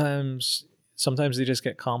sometimes they just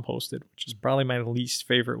get composted, which is probably my least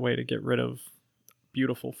favorite way to get rid of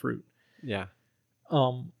beautiful fruit. Yeah.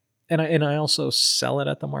 And I also sell it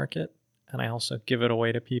at the market, and I also give it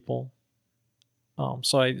away to people.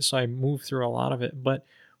 So I move through a lot of it, but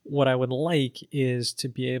what I would like is to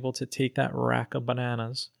be able to take that rack of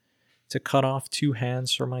bananas, to cut off 2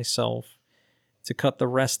 hands for myself, to cut the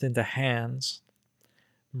rest into hands,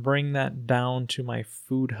 bring that down to my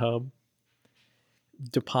food hub,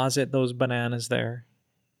 deposit those bananas there,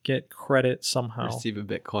 get credit somehow. Receive a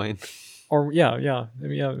Bitcoin. Or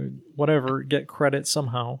whatever, get credit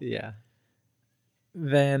somehow. Yeah.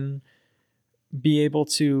 Then be able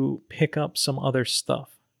to pick up some other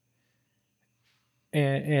stuff.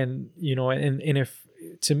 And if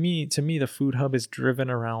to me the food hub is driven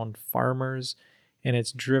around farmers, and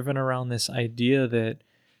it's driven around this idea that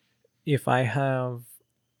if I have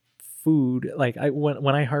food, like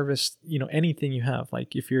when I harvest, anything you have,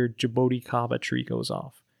 like if your Djibouti Kaba tree goes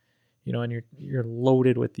off, and you're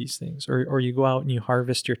loaded with these things, or you go out and you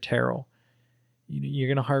harvest your taro, you're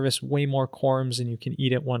going to harvest way more corms than you can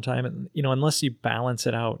eat at one time. And, unless you balance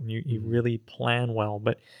it out and you really plan well.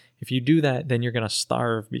 But if you do that, then you're going to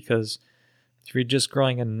starve, because if you're just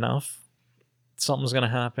growing enough, something's going to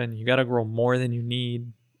happen. You got to grow more than you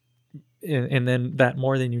need. And then that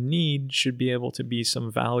more than you need should be able to be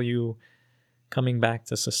some value coming back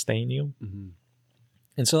to sustain you. Mm-hmm.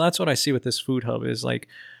 And so that's what I see with this food hub, is like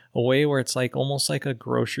a way where it's like almost like a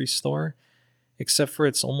grocery store, except for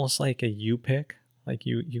it's almost like a you pick, like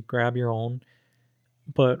you grab your own.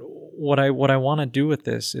 But what I want to do with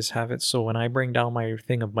this is have it so when I bring down my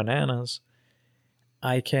thing of bananas,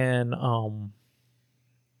 I can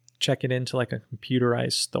check it into like a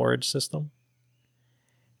computerized storage system.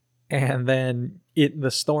 And then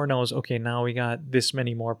the store knows, okay, now we got this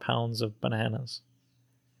many more pounds of bananas.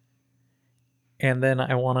 And then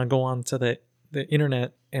I want to go onto the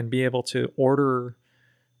internet and be able to order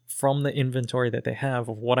from the inventory that they have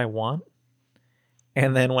of what I want.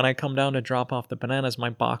 And then when I come down to drop off the bananas, my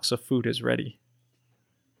box of food is ready.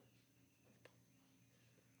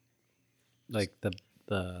 Like the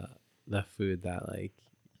food that like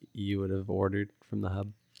you would have ordered from the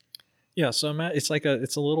hub. Yeah, so it's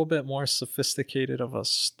a little bit more sophisticated of a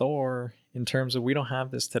store in terms of we don't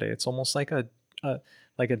have this today. It's almost like a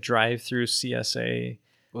drive-through CSA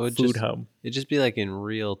food hub. It'd just be like in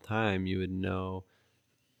real time you would know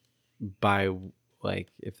by like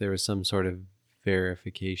if there was some sort of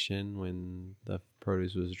verification when the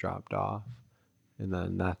produce was dropped off, and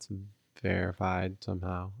then that's verified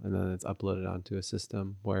somehow, and then it's uploaded onto a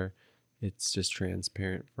system where it's just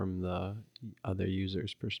transparent from the other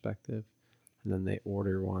user's perspective, and then they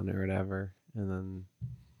order one or whatever, and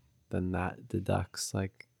then that deducts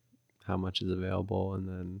like how much is available, and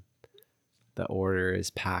then the order is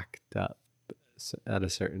packed up at a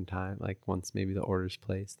certain time. Like once maybe the order's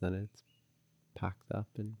placed, then it's packed up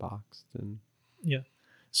and boxed. And yeah,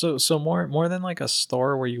 so more than like a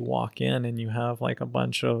store where you walk in and you have like a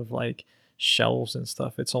bunch of like shelves and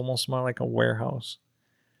stuff. It's almost more like a warehouse.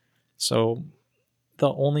 So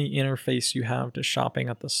the only interface you have to shopping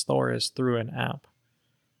at the store is through an app.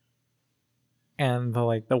 And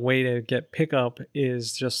the way to get pickup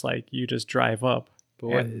is just like you just drive up. But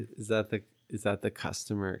what is that the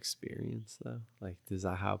customer experience though? Like, is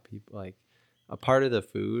that how people like a part of the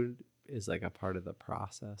food is like a part of the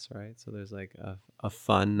process, right? So there's like a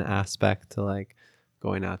fun aspect to like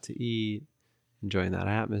going out to eat, enjoying that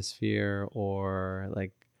atmosphere, or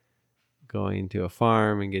like going to a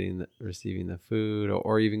farm and receiving the food,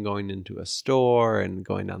 or even going into a store and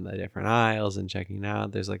going down the different aisles and checking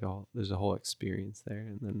out. There's a whole experience there.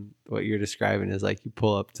 And then what you're describing is like you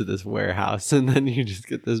pull up to this warehouse and then you just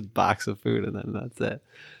get this box of food and then that's it.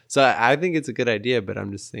 So I think it's a good idea, but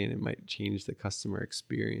I'm just saying it might change the customer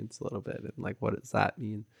experience a little bit. And like, what does that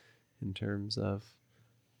mean in terms of?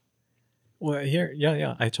 Well,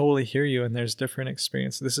 yeah, I totally hear you. And there's different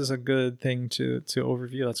experience. This is a good thing to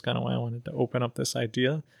overview. That's kind of why I wanted to open up this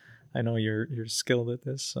idea. I know you're skilled at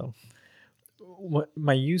this. So what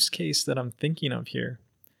my use case that I'm thinking of here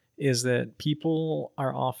is that people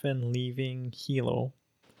are often leaving Hilo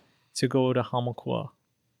to go to Hamakua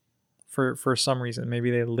for some reason. Maybe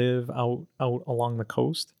they live out along the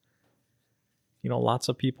coast. Lots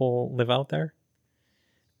of people live out there.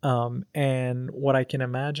 And what I can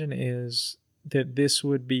imagine is that this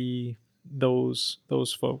would be those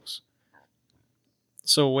folks.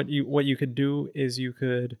 So what you could do is you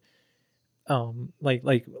could, like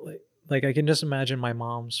I can just imagine my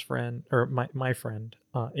mom's friend or my friend,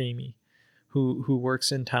 Amy, who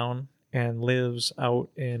works in town and lives out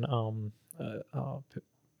in,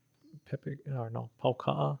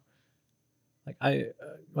 Pauka'a.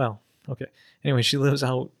 Okay. Anyway, she lives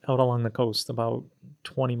out along the coast, about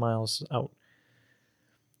 20 miles out.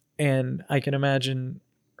 And I can imagine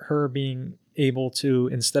her being able to,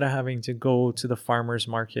 instead of having to go to the farmer's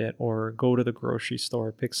market or go to the grocery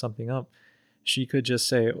store, pick something up, she could just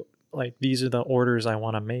say, like, these are the orders I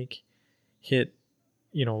want to make, hit,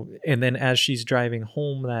 and then as she's driving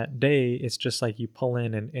home that day, it's just like you pull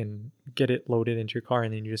in and get it loaded into your car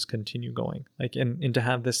and then you just continue going. Like, and to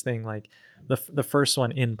have this thing, like the first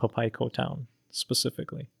one in Popaiko town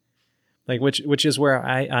specifically, like which is where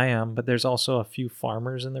I am, but there's also a few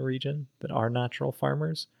farmers in the region that are natural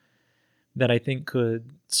farmers that I think could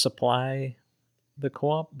supply the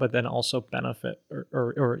co-op, but then also benefit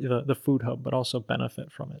or the food hub, but also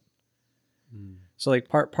benefit from it. So like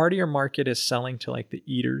part of your market is selling to like the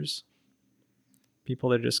eaters, people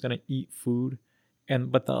that are just going to eat food,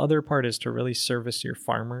 but the other part is to really service your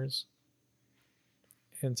farmers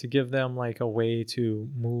and to give them like a way to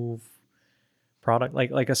move product,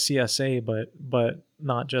 like a CSA, but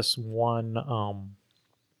not just one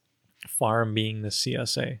farm being the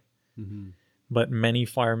CSA, but many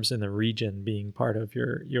farms in the region being part of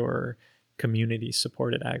your community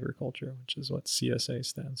supported agriculture, which is what CSA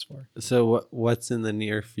stands for. So what's in the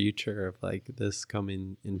near future of like this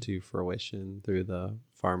coming into fruition through the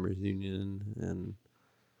Farmers Union? And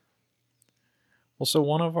well, so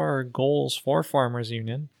one of our goals for Farmers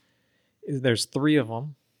Union is there's 3 of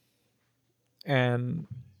them, and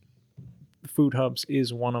food hubs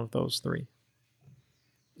is one of those three.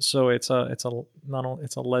 So it's a not only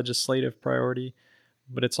it's a legislative priority,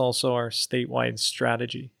 but it's also our statewide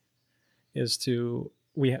strategy. Is to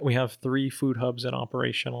we have 3 food hubs in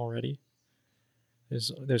operation already.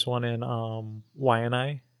 There's one in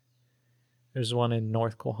Waianae, there's one in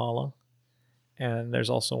North Kohala, and there's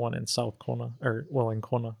also one in South Kona, in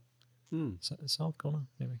Kona. South Kona,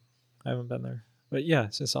 maybe. I haven't been there, but yeah,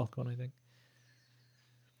 it's in South Kona, I think.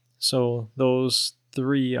 So those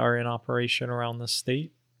 3 are in operation around the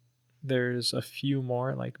state. There's a few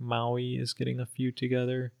more, like Maui is getting a few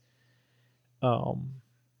together.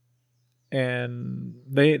 And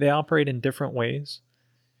they operate in different ways.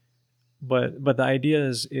 But the idea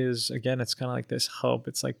is again, it's kind of like this hub.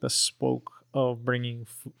 It's like the spoke of bringing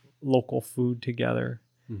local food together,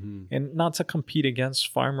 and not to compete against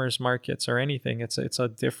farmers markets or anything. It's a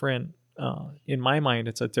different, in my mind,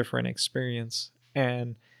 it's a different experience,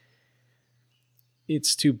 and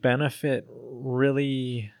it's to benefit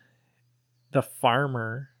really the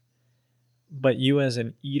farmer, but you as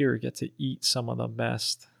an eater get to eat some of the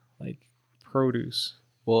best like produce.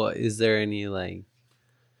 Well, is there any like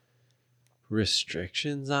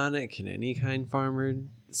restrictions on it? Can any kind farmer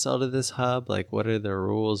sell to this hub? Like, what are the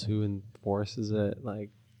rules? Who enforces it? Like,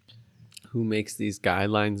 who makes these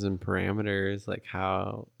guidelines and parameters? Like,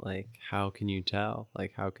 how can you tell?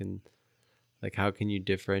 Like, how can you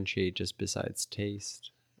differentiate just besides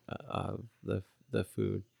taste of the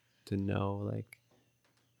food to know like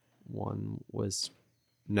one was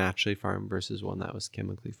naturally farmed versus one that was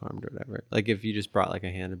chemically farmed or whatever? Like, if you just brought like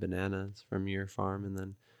a hand of bananas from your farm and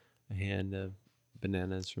then a hand of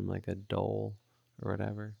bananas from like a dole or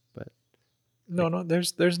whatever, but no,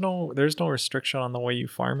 there's no restriction on the way you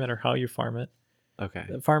farm it or how you farm it. Okay.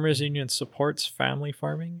 The Farmers Union supports family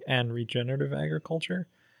farming and regenerative agriculture,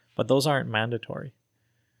 but those aren't mandatory.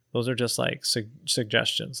 Those are just like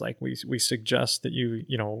suggestions. Like we suggest that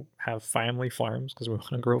you have family farms because we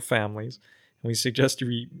want to grow families, and we suggest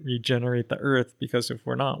you regenerate the earth because if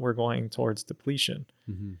we're not, we're going towards depletion.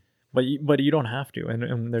 Mm-hmm. But you don't have to,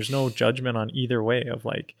 and there's no judgment on either way of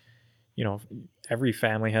like, every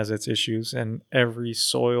family has its issues, and every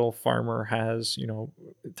soil farmer has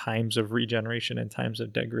times of regeneration and times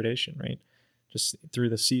of degradation, right? Just through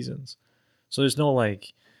the seasons. So there's no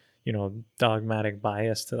like dogmatic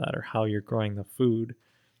bias to that or how you're growing the food.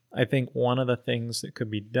 I think one of the things that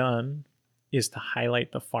could be done is to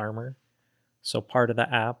highlight the farmer. So part of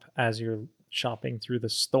the app, as you're shopping through the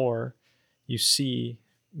store, you see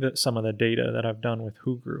some of the data that I've done with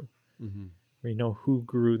Who Grew. Mm-hmm. We know who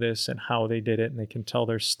grew this and how they did it, and they can tell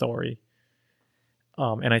their story.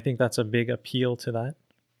 And I think that's a big appeal to that.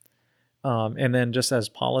 And then just as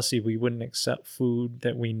policy, we wouldn't accept food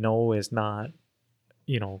that we know is not,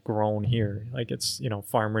 grown here. Like it's,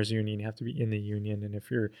 Farmers Union, you have to be in the union. And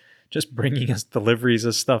if you're just bringing us deliveries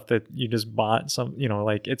of stuff that you just bought some,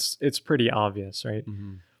 like it's pretty obvious, right?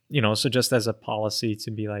 Mm-hmm. So just as a policy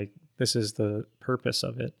to be like, this is the purpose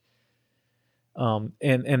of it. And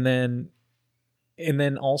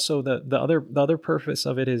then also the other purpose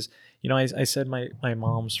of it is, I said my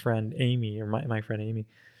mom's friend Amy, or my friend Amy.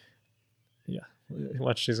 Yeah,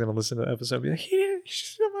 watch, she's gonna listen to the episode and be like, yeah,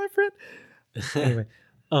 she's not my friend. Anyway,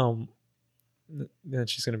 then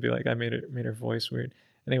she's gonna be like, I made her voice weird.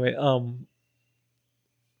 Anyway,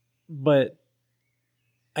 but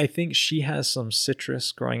I think she has some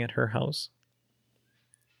citrus growing at her house.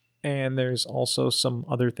 And there's also some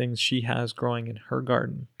other things she has growing in her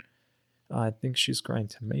garden. I think she's growing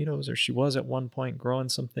tomatoes, or she was at one point growing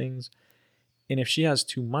some things. And if she has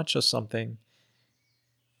too much of something,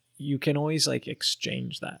 you can always like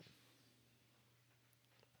exchange that.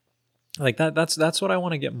 Like that's what I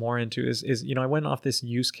want to get more into is I went off this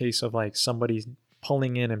use case of like somebody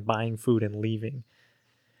pulling in and buying food and leaving.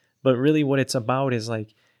 But really what it's about is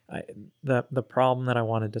like, the problem that I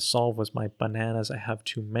wanted to solve was my bananas. I have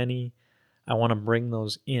too many. I want to bring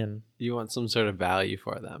those in. You want some sort of value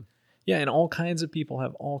for them. Yeah, and all kinds of people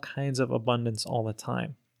have all kinds of abundance all the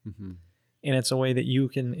time. Mm-hmm. And it's a way that you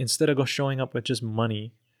can, instead of showing up with just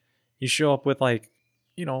money, you show up with like,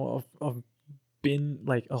 a bin,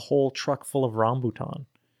 like a whole truck full of rambutan.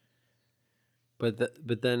 But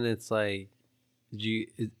then it's like, do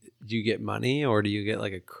you get money, or do you get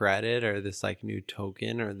like a credit or this like new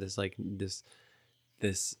token or this like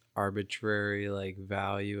this arbitrary like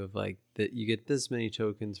value of like that you get this many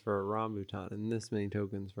tokens for a rambutan and this many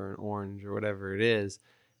tokens for an orange or whatever it is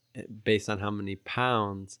based on how many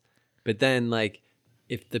pounds? But then like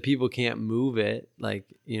if the people can't move it, like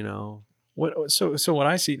what so what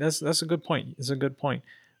I see, that's a good point. It's a good point.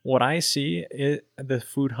 What I see the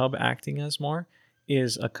food hub acting as more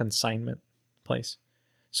is a consignment. place.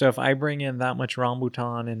 So if I bring in that much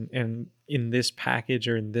rambutan and in this package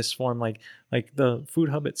or in this form, like the food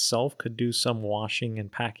hub itself could do some washing and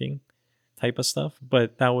packing type of stuff,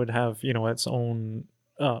 but that would have, its own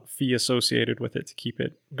fee associated with it to keep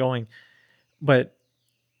it going. But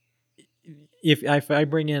if I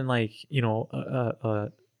bring in like,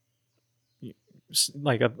 a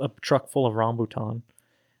truck full of rambutan,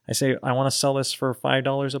 I say I want to sell this for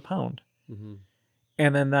 $5 a pound. Mm-hmm.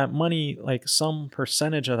 And then that money, like some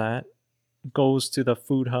percentage of that goes to the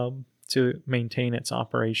food hub to maintain its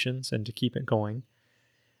operations and to keep it going.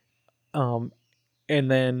 And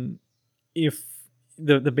then if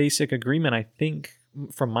the basic agreement, I think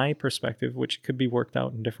from my perspective, which could be worked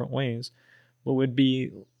out in different ways, but would be,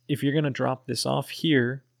 if you're going to drop this off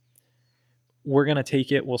here, we're going to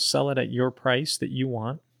take it, we'll sell it at your price that you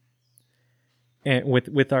want, and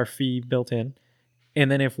with our fee built in. And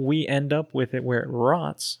then if we end up with it where it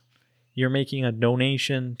rots, you're making a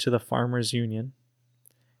donation to the Farmers Union.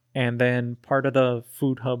 And then part of the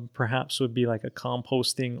food hub perhaps would be like a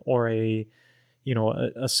composting or a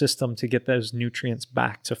system to get those nutrients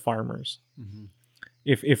back to farmers. Mm-hmm.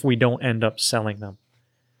 If we don't end up selling them.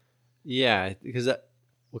 Yeah, because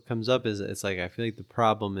what comes up is, it's like, I feel like the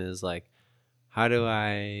problem is like, how do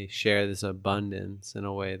I share this abundance in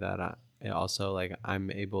a way that also like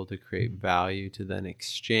I'm able to create value to then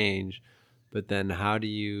exchange, but then how do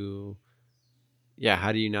you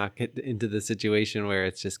not get into the situation where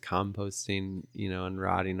it's just composting, and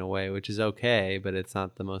rotting away, which is okay, but it's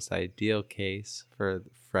not the most ideal case for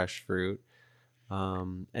fresh fruit.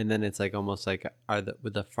 And then it's like, almost like,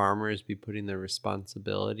 would the farmers be putting the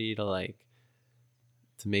responsibility to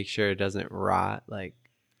make sure it doesn't rot like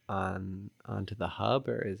onto the hub,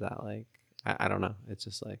 or is that like, I don't know. It's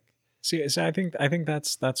just like, See, I think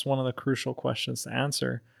that's one of the crucial questions to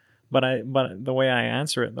answer, but the way I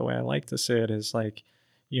answer it, the way I like to say it is like,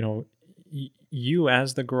 you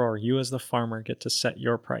as the grower, you as the farmer get to set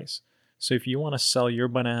your price. So if you want to sell your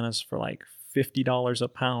bananas for like $50 a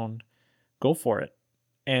pound, go for it,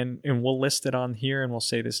 and we'll list it on here, and we'll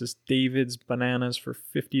say this is David's bananas for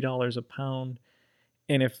 $50 a pound.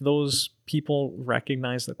 And if those people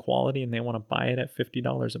recognize the quality and they want to buy it at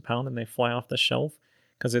 $50 a pound and they fly off the shelf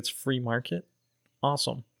because it's free market,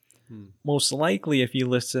 awesome. Most likely, if you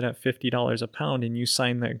list it at $50 a pound and you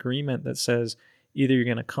sign the agreement that says either you're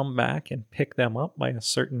going to come back and pick them up by a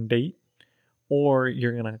certain date, or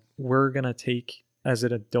we're going to take as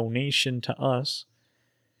a donation to us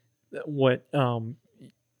what, and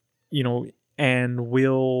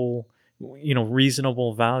we'll,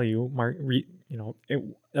 reasonable value,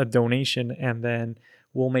 a donation, and then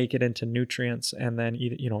we'll make it into nutrients, and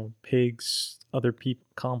then pigs, other people,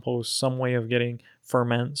 compost, some way of getting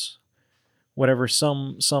ferments, whatever,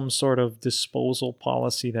 some sort of disposal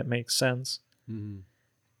policy that makes sense. Mm-hmm.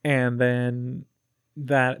 And then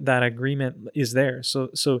that agreement is there.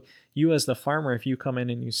 So you as the farmer, if you come in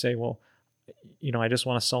and you say, well, I just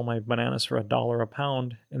want to sell my bananas for $1 a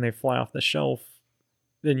pound, and they fly off the shelf,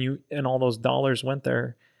 then and all those dollars went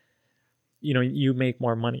there, you make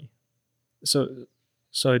more money. So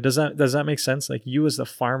does that make sense? Like, you as the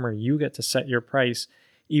farmer, you get to set your price,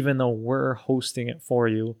 even though we're hosting it for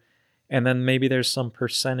you. And then maybe there's some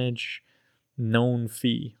percentage known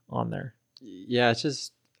fee on there. Yeah, it's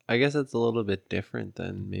just, I guess it's a little bit different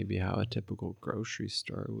than maybe how a typical grocery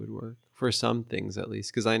store would work, for some things at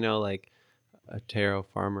least. Because I know like a taro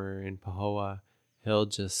farmer in Pahoa, he'll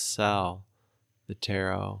just sell the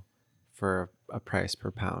taro for a price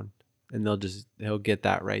per pound, and he'll get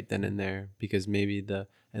that right then and there, because maybe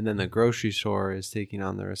and then the grocery store is taking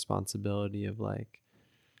on the responsibility of like,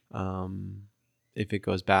 if it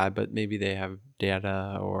goes bad, but maybe they have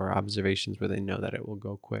data or observations where they know that it will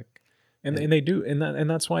go quick. And they do, and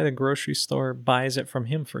that's why the grocery store buys it from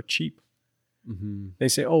him for cheap. Mm-hmm. They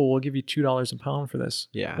say, "Oh, we'll give you $2 a pound for this."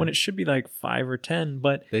 Yeah. When it should be like $5 or $10,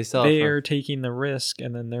 but they are taking the risk,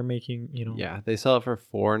 and then they're making, Yeah, they sell it for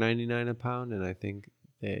 $4.99 a pound, and I think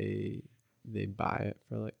they buy it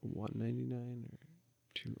for like $1.99 or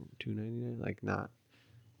 $2.99. Like, not,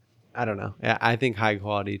 I don't know. Yeah, I think high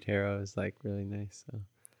quality taro is like really nice.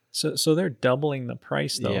 So they're doubling the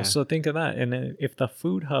price though. Yeah. So think of that. And if the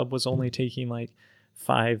food hub was only taking like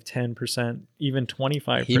 5-10%, even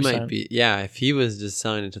 25%, he might be. Yeah, if he was just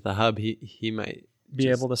selling it to the hub, he might be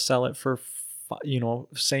able to sell it for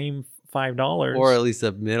same $5, or at least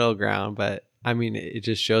a middle ground. But I mean, it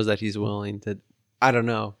just shows that he's willing to. I don't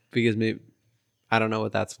know, because maybe I don't know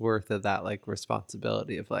what that's worth, of that like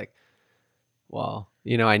responsibility of like, well,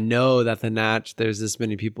 I know that the Natch, there's this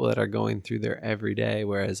many people that are going through there every day,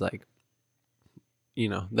 whereas like,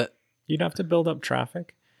 that you'd have to build up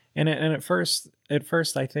traffic. And at first,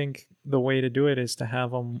 I think the way to do it is to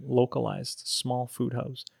have them localized, small food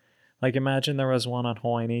hubs. Like imagine there was one on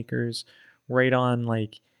Hawaiian Acres, right on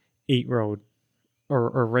like 8 Road,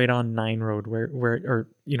 or right on 9 Road, where or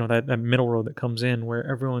that middle road that comes in, where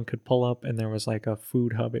everyone could pull up, and there was like a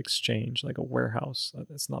food hub exchange, like a warehouse.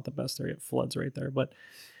 It's not the best area; it floods right there. But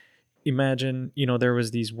imagine there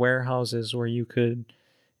was these warehouses where you could,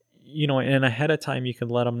 and ahead of time you could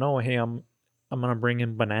let them know, hey, I'm gonna bring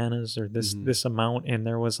in bananas or this amount, and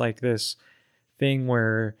there was like this thing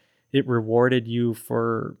where it rewarded you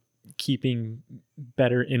for keeping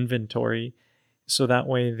better inventory, so that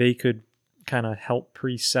way they could kind of help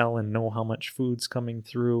pre-sell and know how much food's coming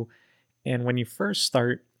through. And when you first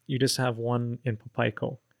start, you just have one in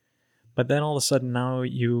Popaiko, but then all of a sudden now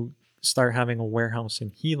you start having a warehouse in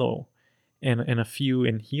Hilo, and a few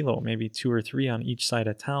in Hilo, maybe 2 or 3 on each side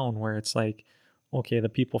of town, where it's like, okay, the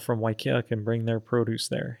people from Waikia can bring their produce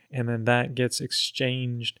there, and then that gets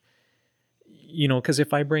exchanged. Because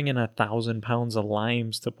if I bring in 1,000 pounds of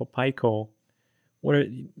limes to Popaiko,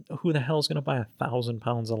 who the hell's going to buy 1,000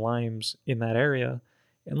 pounds of limes in that area,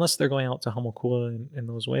 unless they're going out to Hamakua in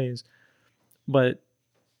those ways? But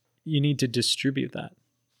you need to distribute that.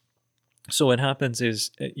 So what happens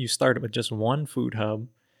is you start with just one food hub,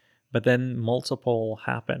 but then multiple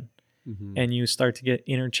happen. And you start to get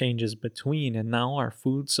interchanges between, and now our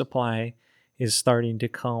food supply is starting to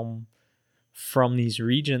come from these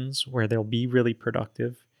regions where they'll be really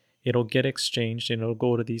productive. It'll get exchanged and it'll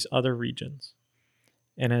go to these other regions.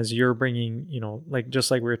 And as you're bringing, just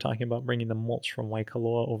like we were talking about bringing the mulch from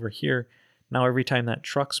Waikoloa over here, now every time that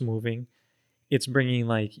truck's moving, it's bringing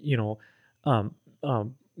like,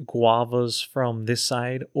 guavas from this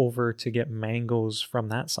side over to get mangoes from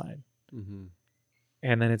that side.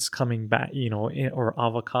 And then it's coming back, or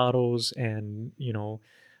avocados and,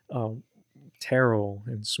 taro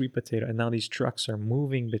and sweet potato. And now these trucks are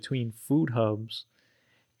moving between food hubs.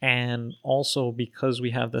 And also because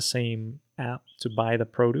we have the same app to buy the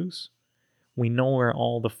produce, we know where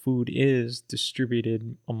all the food is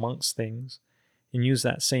distributed amongst things and use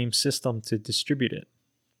that same system to distribute it.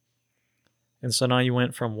 And so now you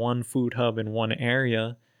went from one food hub in one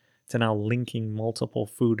area to now linking multiple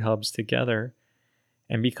food hubs together.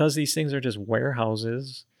 And because these things are just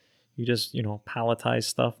warehouses, you just, palletize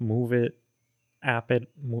stuff, move it, app it,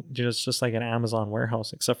 just like an Amazon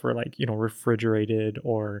warehouse, except for like, refrigerated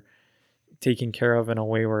or taken care of in a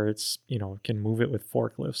way where it's, can move it with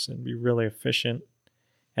forklifts and be really efficient.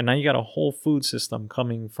 And now you got a whole food system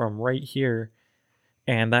coming from right here.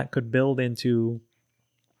 And that could build into,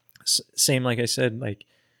 same like I said, like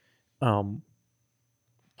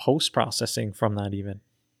post-processing from that even.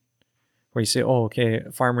 Where you say, oh, okay,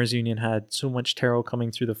 Farmers Union had so much taro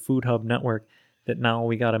coming through the food hub network that now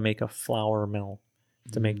we got to make a flour mill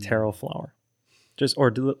to make taro flour. Or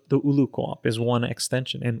the Ulu Co-op is one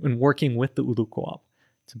extension, and working with the Ulu Co-op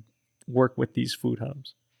to work with these food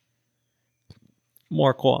hubs.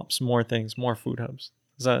 More co-ops, more things, more food hubs.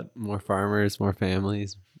 Is that more farmers, more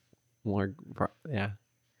families, yeah.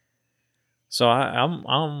 So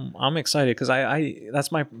I'm excited because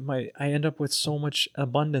that's my I end up with so much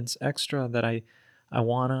abundance extra that I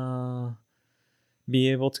wanna be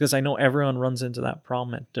able to, because I know everyone runs into that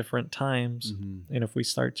problem at different times, and if we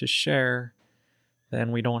start to share,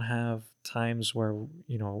 then we don't have times where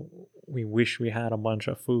we wish we had a bunch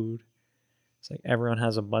of food. It's like everyone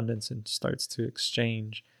has abundance and starts to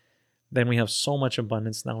exchange. Then we have so much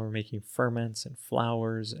abundance now we're making ferments and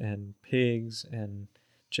flours and pigs and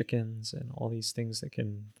chickens and all these things that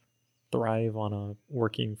can thrive on a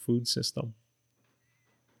working food system.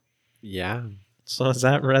 Yeah. So does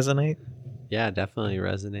that resonate? Yeah, definitely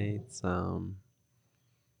resonates.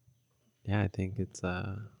 I think it's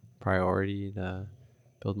a priority to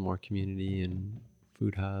build more community and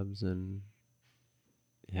food hubs and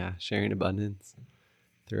sharing abundance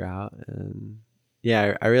throughout. And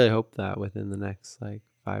I really hope that within the next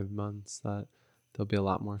 5 months that there'll be a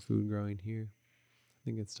lot more food growing here. I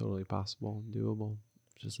think it's totally possible and doable.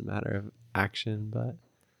 It's just a matter of action, but...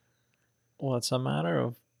 Well, it's a matter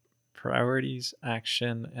of priorities,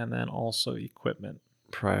 action, and then also equipment.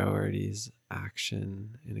 Priorities,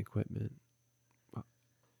 action, and equipment.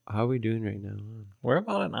 How are we doing right now? We're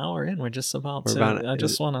about an hour in. We're just about I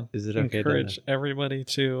just want to encourage everybody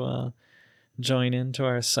to join into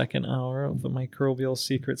our second hour of the Microbial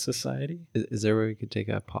Secret Society. Is there where we could take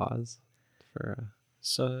a pause for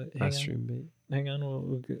a restroom break? Hang on,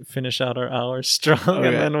 we'll finish out our hour strong, okay.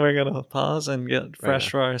 And then we're gonna pause and get fresh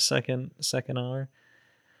for our second hour.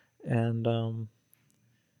 And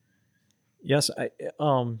yes, I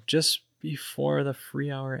just before the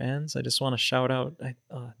free hour ends, I just want to shout out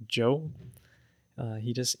Joe.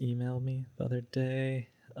 He just emailed me the other day.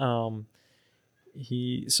 So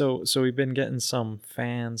we've been getting some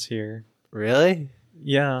fans here. Really?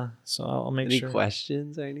 Yeah. So I'll make sure. Any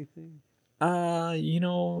questions or anything?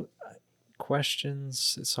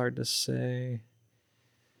 Questions. It's hard to say.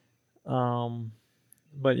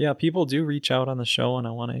 But yeah, people do reach out on the show, and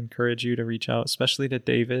I want to encourage you to reach out, especially to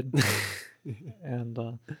David,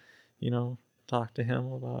 and talk to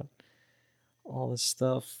him about all this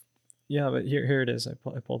stuff. Yeah, but here it is. I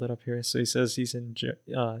pulled it up here. So he says he's in.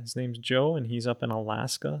 His name's Joe, and he's up in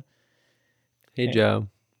Alaska. Hey, Joe.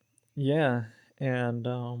 Yeah,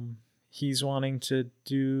 and he's wanting to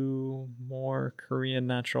do more Korean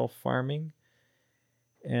natural farming.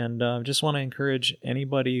 And just want to encourage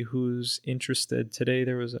anybody who's interested. Today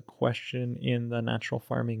there was a question in the natural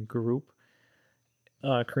farming group,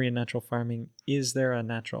 Korean natural farming. Is there a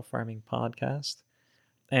natural farming podcast?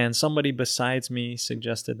 And somebody besides me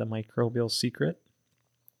suggested the Microbial Secret.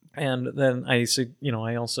 And then I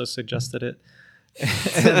also suggested it.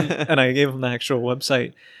 and I gave him the actual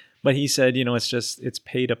website. But he said, it's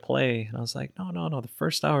pay to play. And I was like, no, the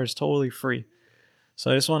first hour is totally free. So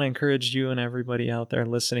I just want to encourage you and everybody out there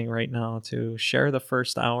listening right now to share the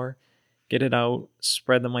first hour, get it out,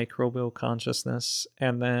 spread the microbial consciousness,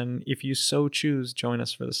 and then if you so choose, join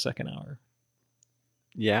us for the second hour.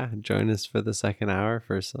 Yeah, join us for the second hour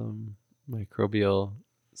for some microbial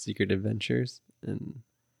secret adventures and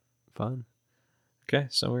fun. Okay,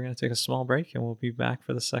 so we're going to take a small break and we'll be back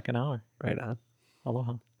for the second hour. Right on.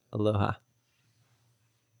 Aloha. Aloha.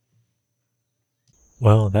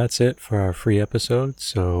 Well, that's it for our free episode,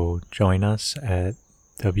 so join us at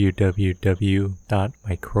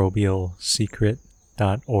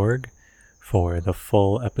www.microbialsecret.org for the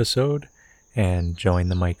full episode and join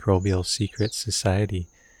the Microbial Secret Society.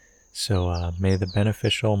 So may the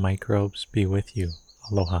beneficial microbes be with you.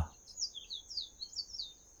 Aloha.